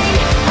mind,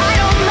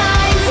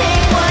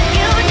 take what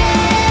you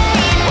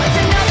need. What's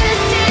another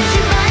stitch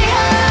in my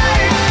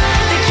heart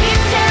that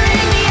keeps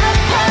tearing me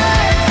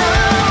apart? So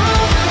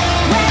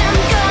when I'm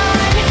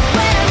gone, there's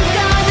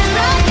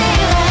nothing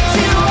left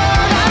to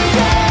hold on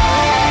to.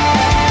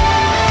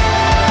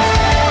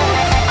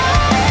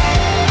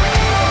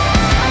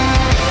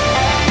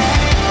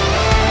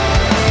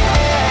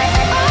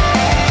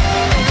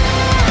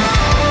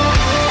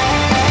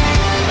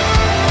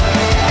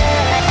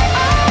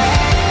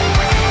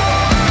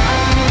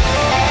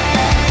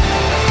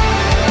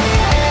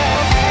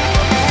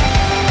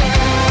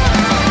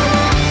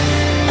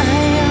 I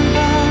have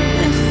all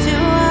this to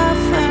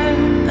offer,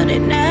 but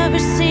it never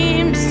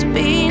seems to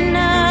be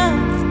enough.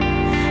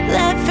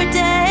 Left for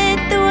dead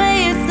the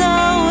way it's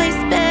always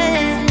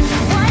been.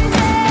 One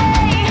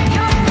day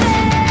you'll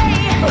say,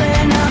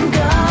 when I'm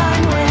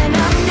gone,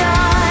 one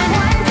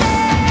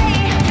day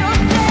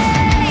you'll say,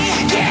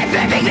 keep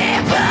ripping me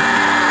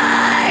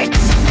apart.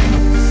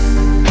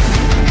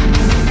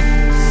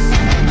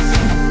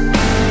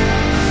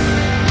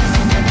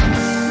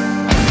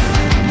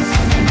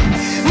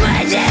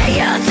 One day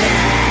you'll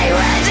say,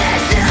 when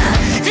there's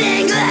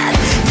nothing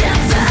left to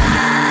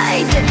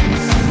find,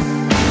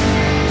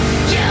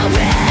 you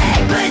read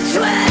between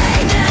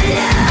the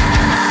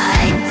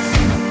lines.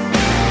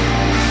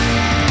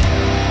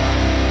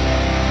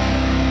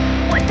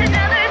 What's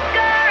another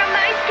scar on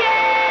my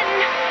skin?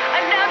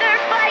 Another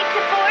fight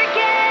to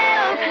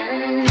forgive.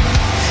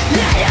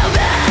 Let your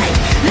mind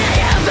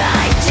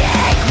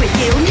take what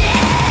you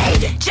need.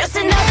 Just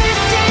another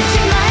stitch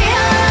in my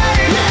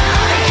heart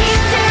that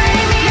keeps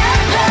tearing me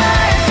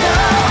apart. So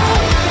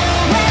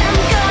when I'm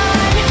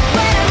gone,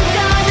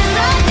 there's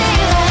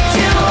nothing left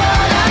to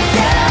hold on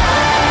to.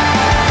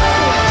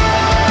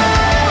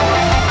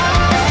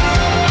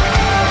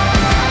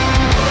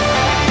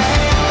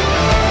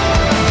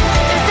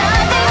 There's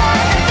nothing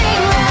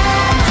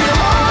left to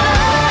hold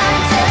on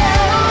to.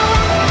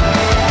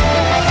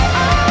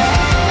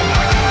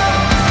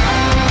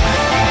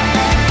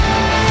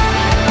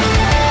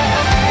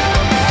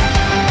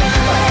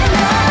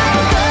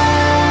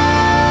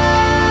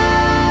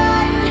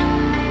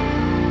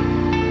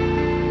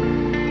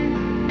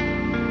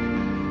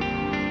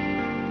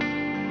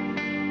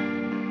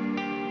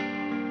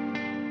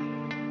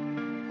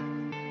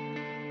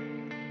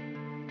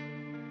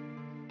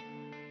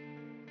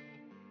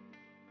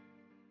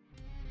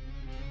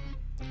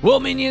 Well,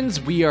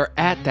 minions, we are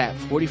at that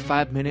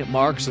 45-minute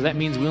mark, so that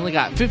means we only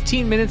got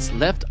 15 minutes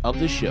left of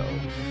the show.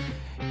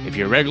 If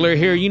you're a regular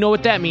here, you know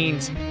what that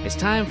means. It's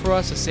time for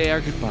us to say our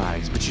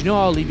goodbyes, but you know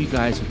I'll leave you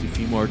guys with a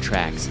few more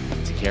tracks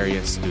to carry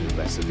us through the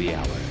rest of the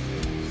hour.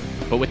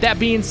 But with that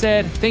being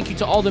said, thank you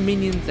to all the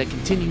minions that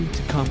continue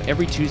to come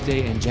every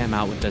Tuesday and jam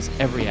out with us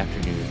every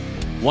afternoon,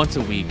 once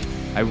a week.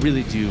 I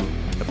really do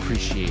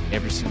appreciate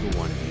every single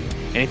one of you.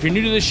 And if you're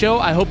new to the show,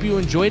 I hope you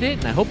enjoyed it,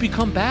 and I hope you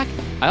come back.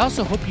 I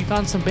also hope you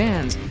found some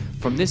bands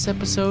from this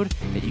episode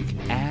that you can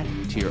add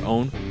to your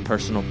own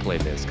personal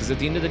playlist, because at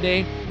the end of the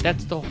day,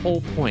 that's the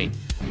whole point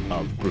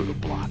of Brootal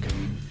Block.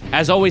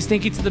 As always,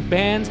 thank you to the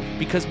bands,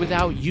 because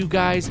without you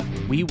guys,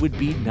 we would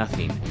be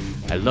nothing.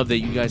 I love that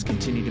you guys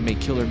continue to make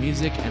killer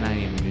music, and I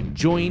am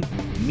enjoying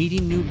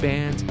meeting new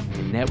bands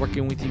and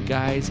networking with you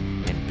guys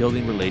and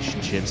building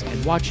relationships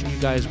and watching you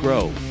guys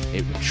grow.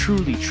 It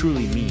truly,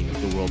 truly means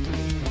the world to me.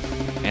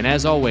 And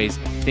as always,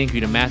 thank you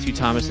to Matthew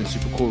Thomas and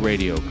Super Cool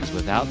Radio, because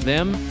without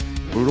them,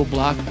 Brootal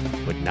Block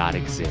would not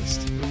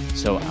exist.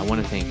 So I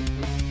want to thank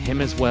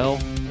him as well,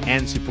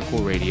 and Super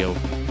Cool Radio,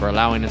 for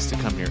allowing us to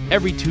come here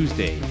every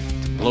Tuesday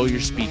to blow your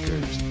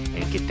speakers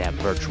and get that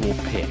virtual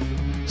pit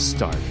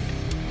started.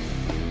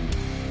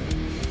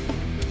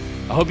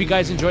 I hope you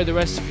guys enjoy the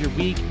rest of your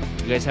week.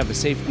 You guys have a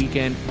safe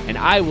weekend, and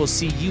I will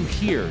see you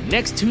here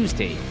next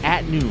Tuesday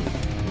at noon,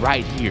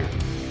 right here,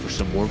 for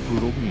some more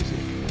Brootal music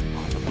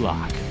on the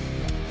block.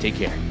 Take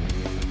care.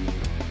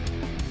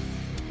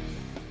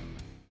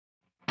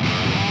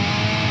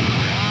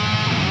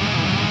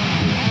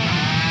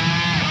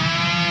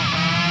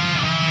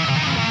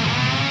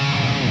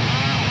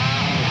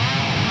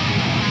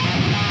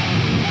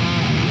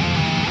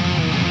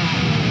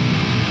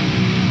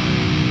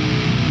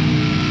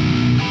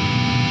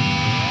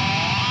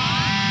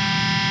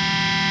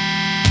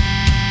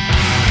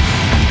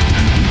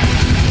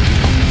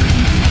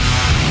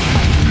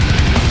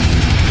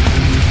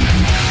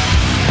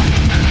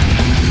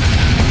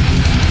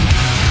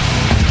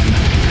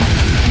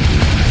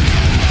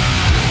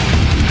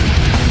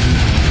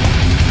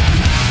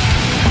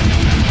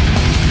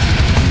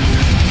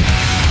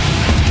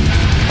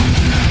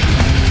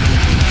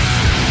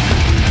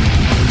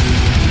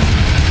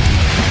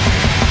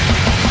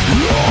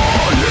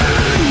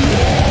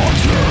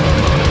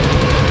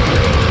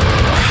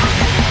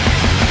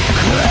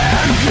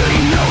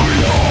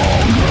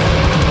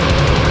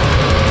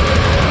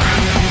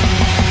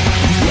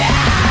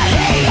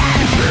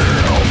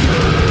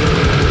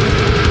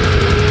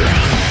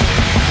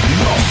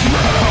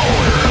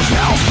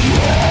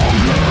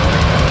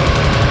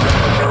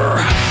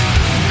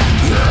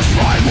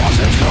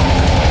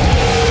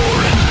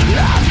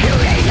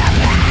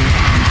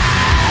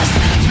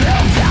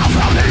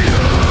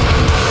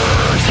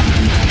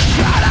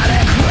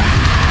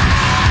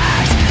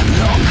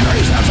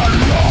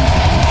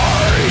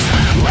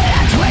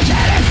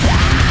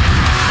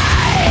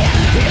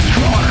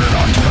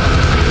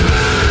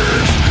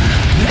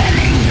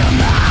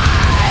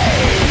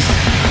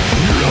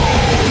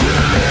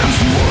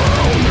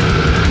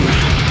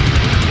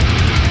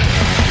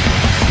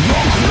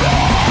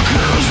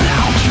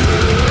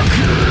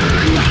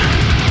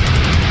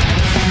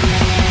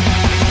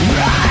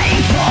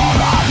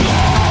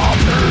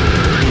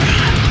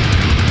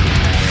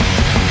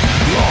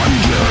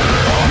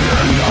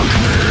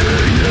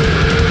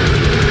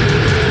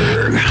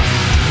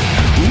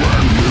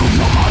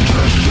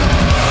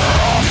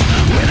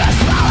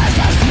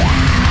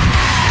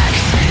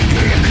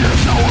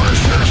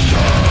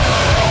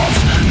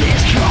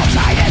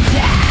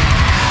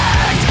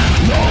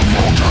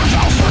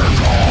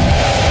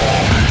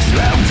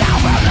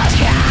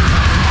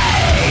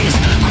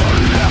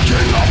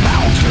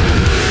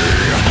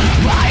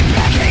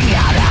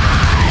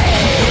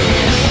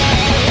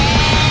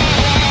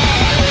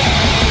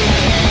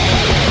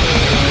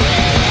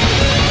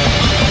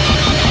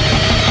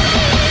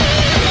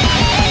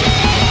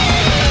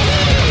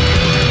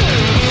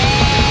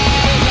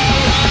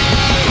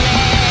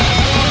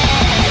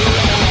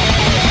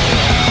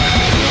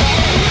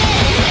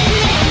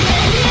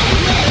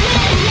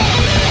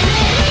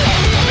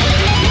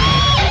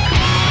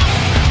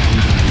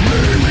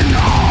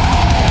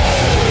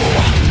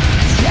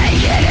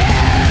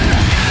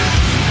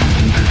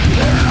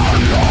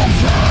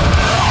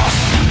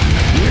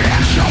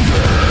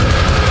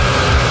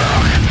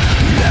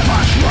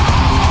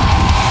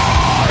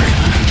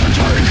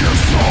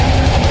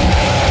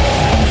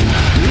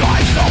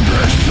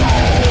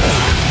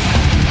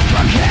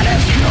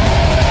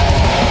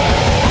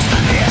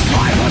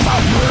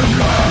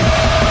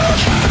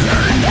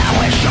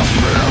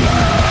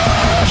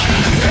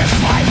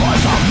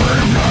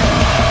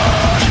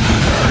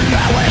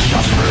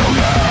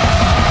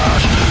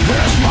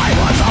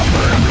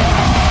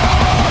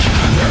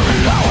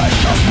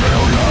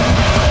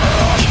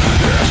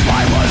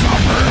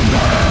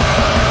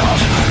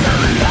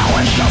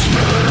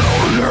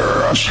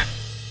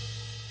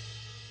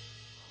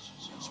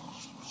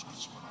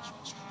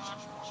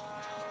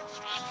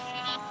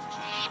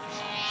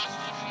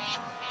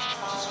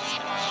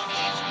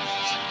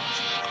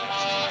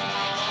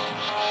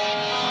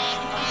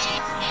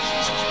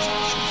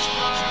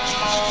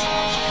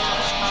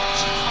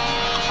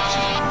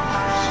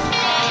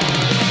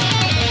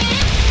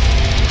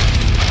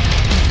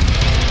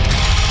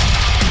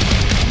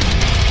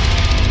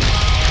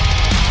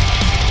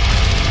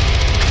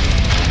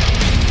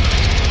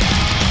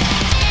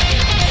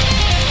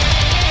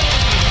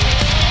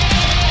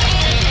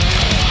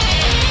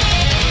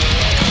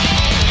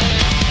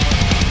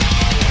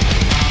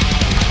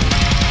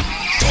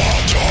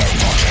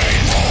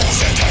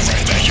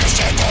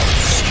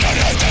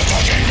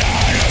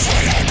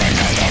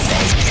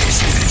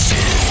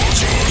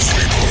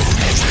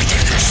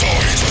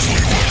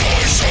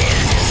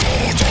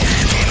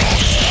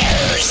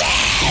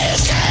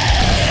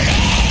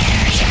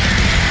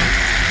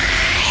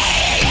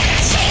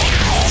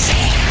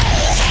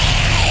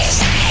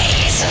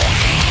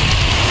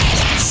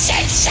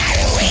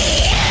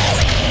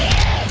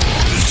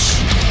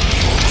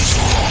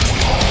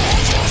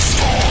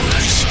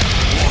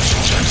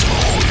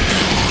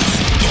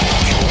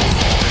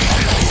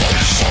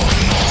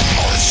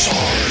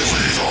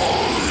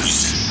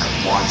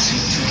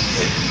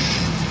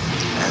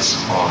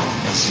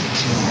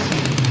 You do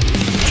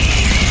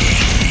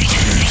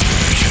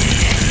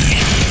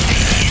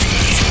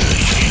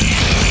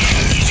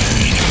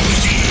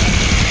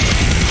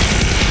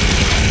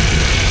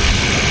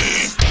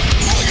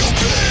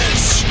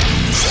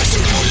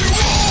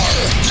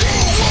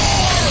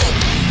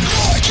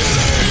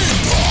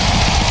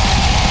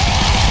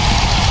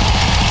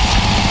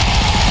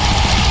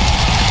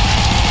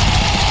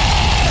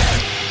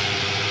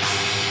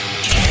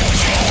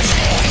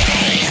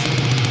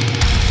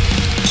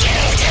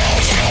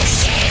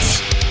shit.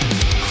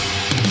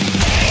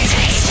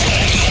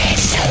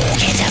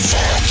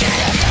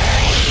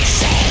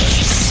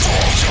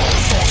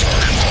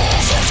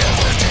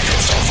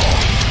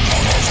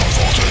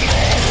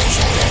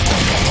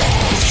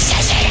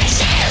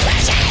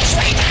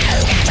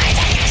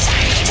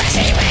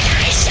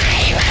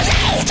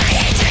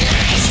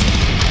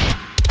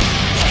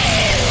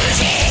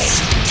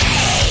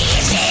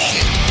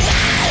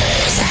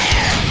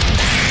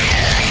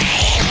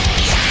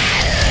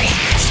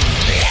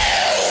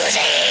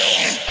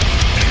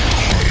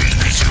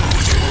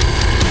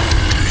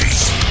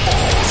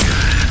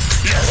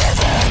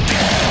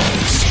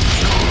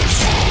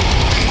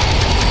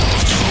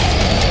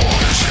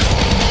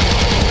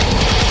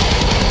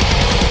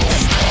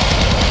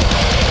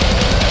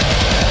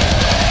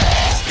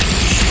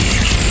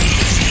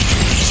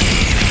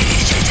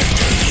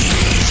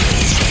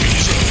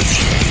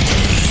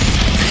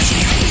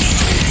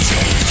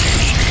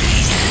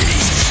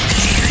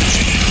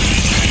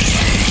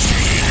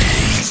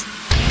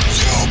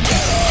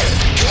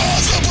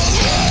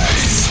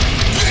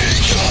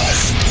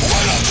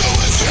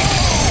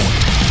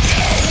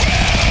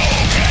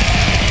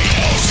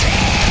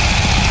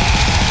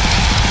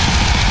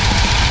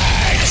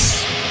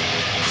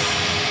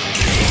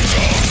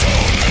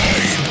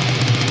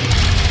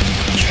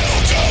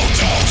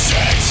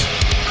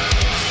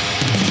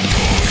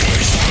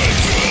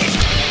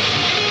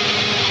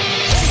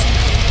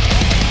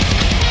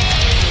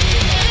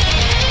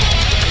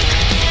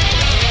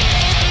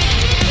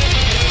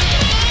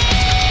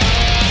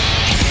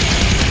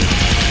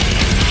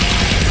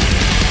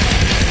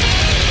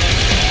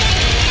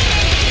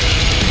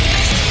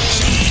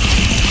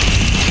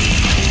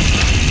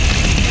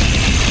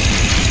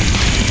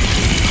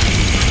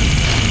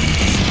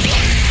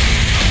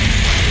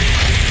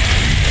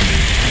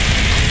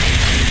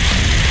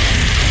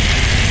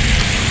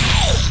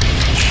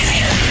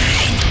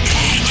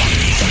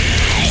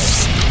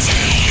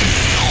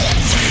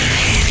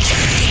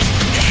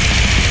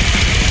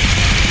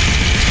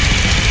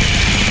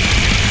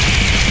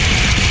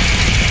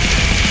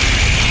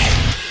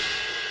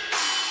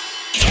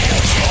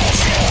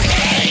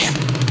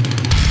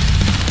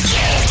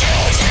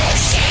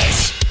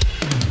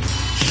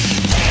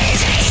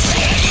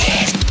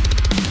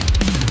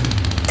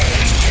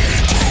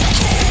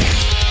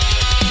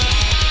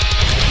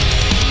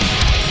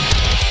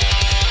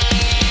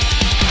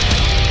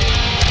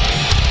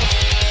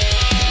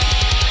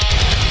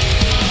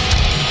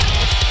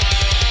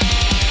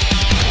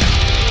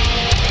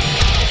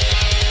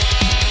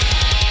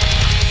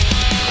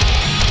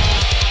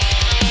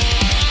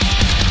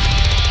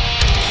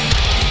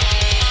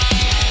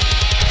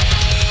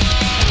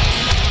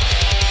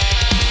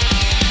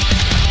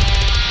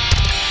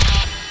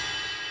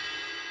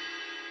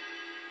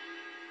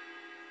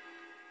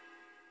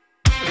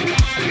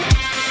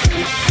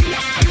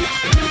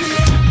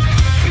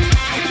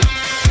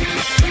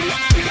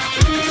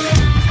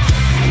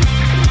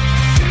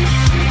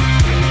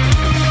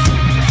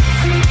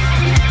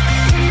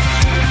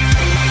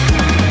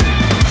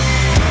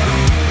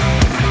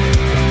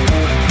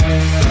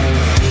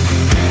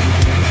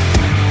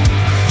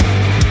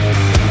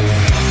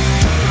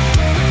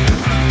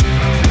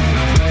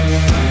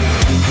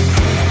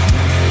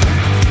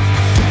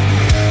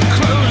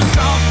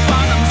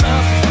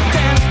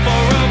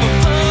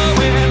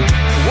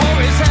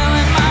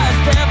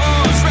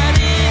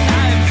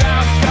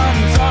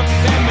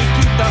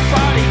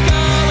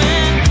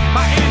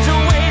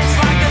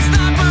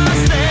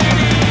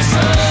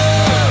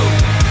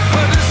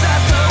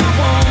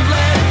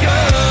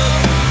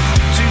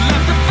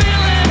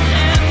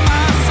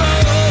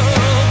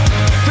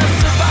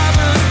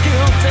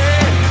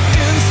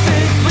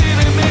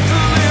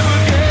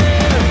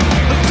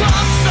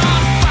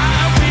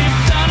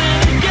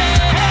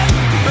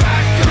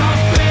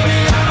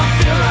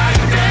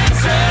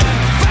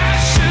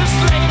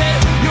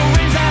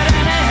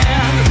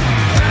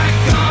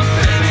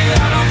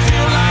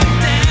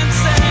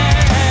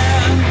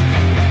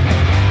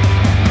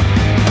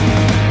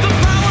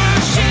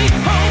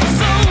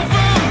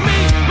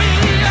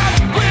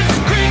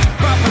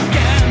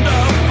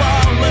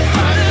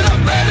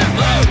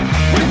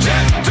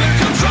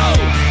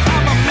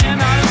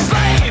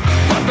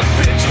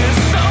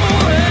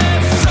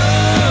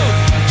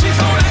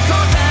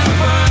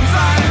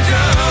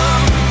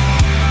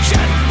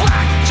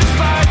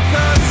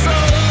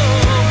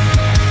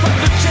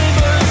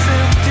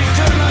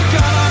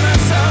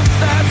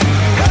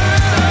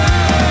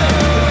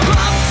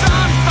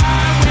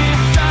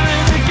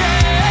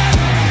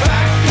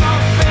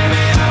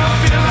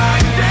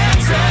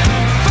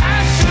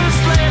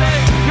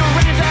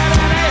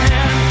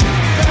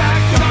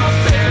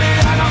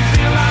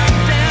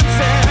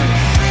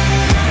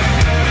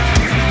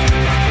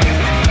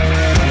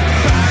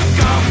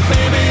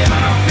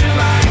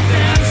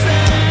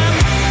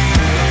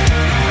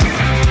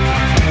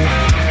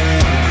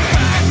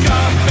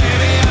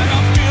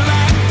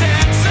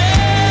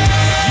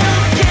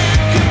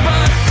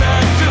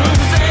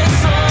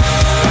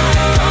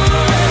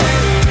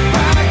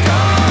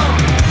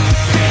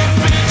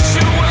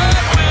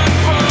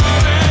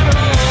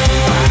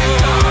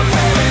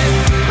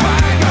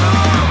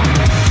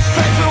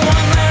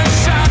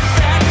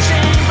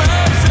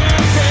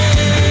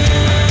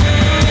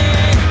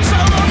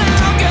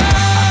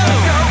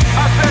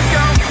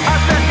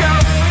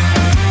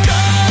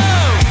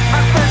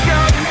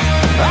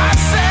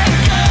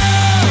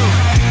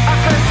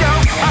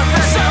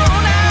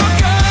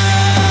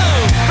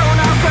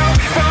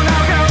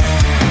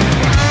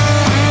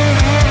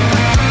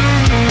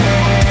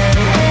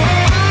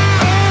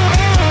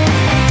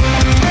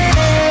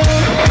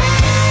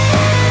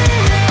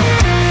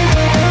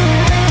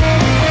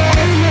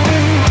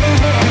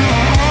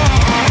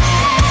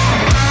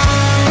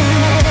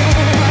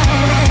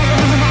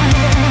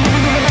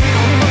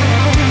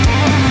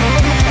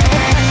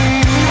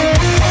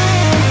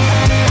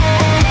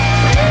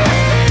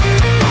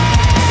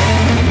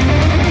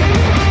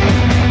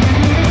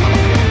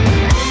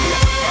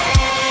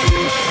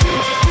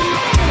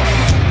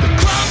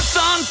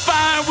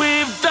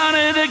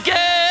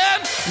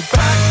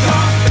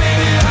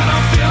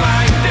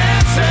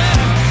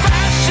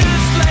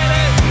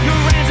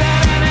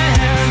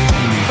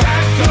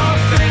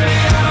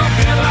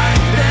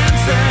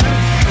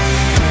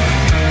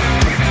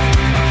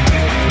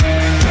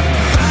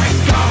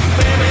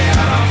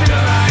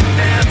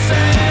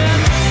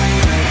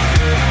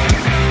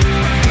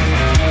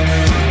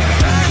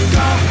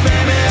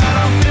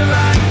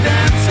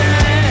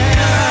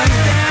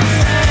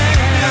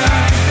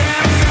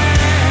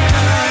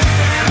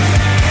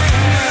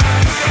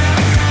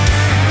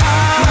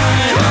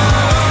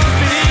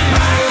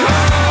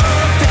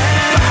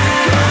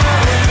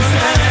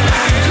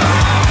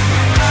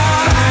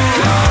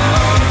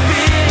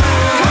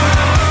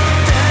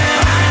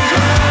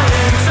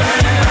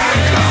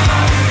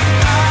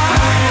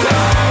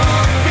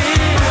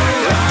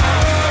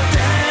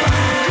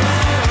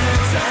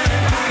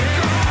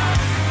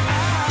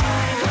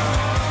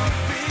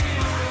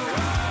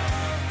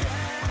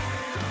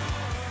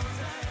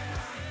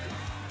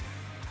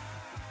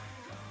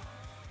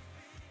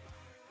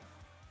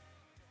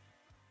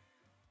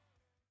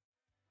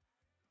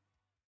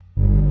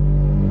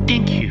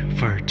 Thank you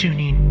for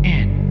tuning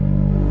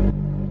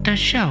in. The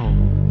show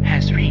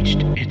has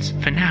reached its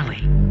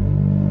finale.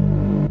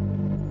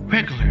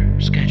 Regular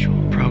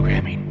scheduled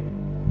programming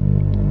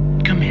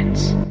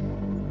commence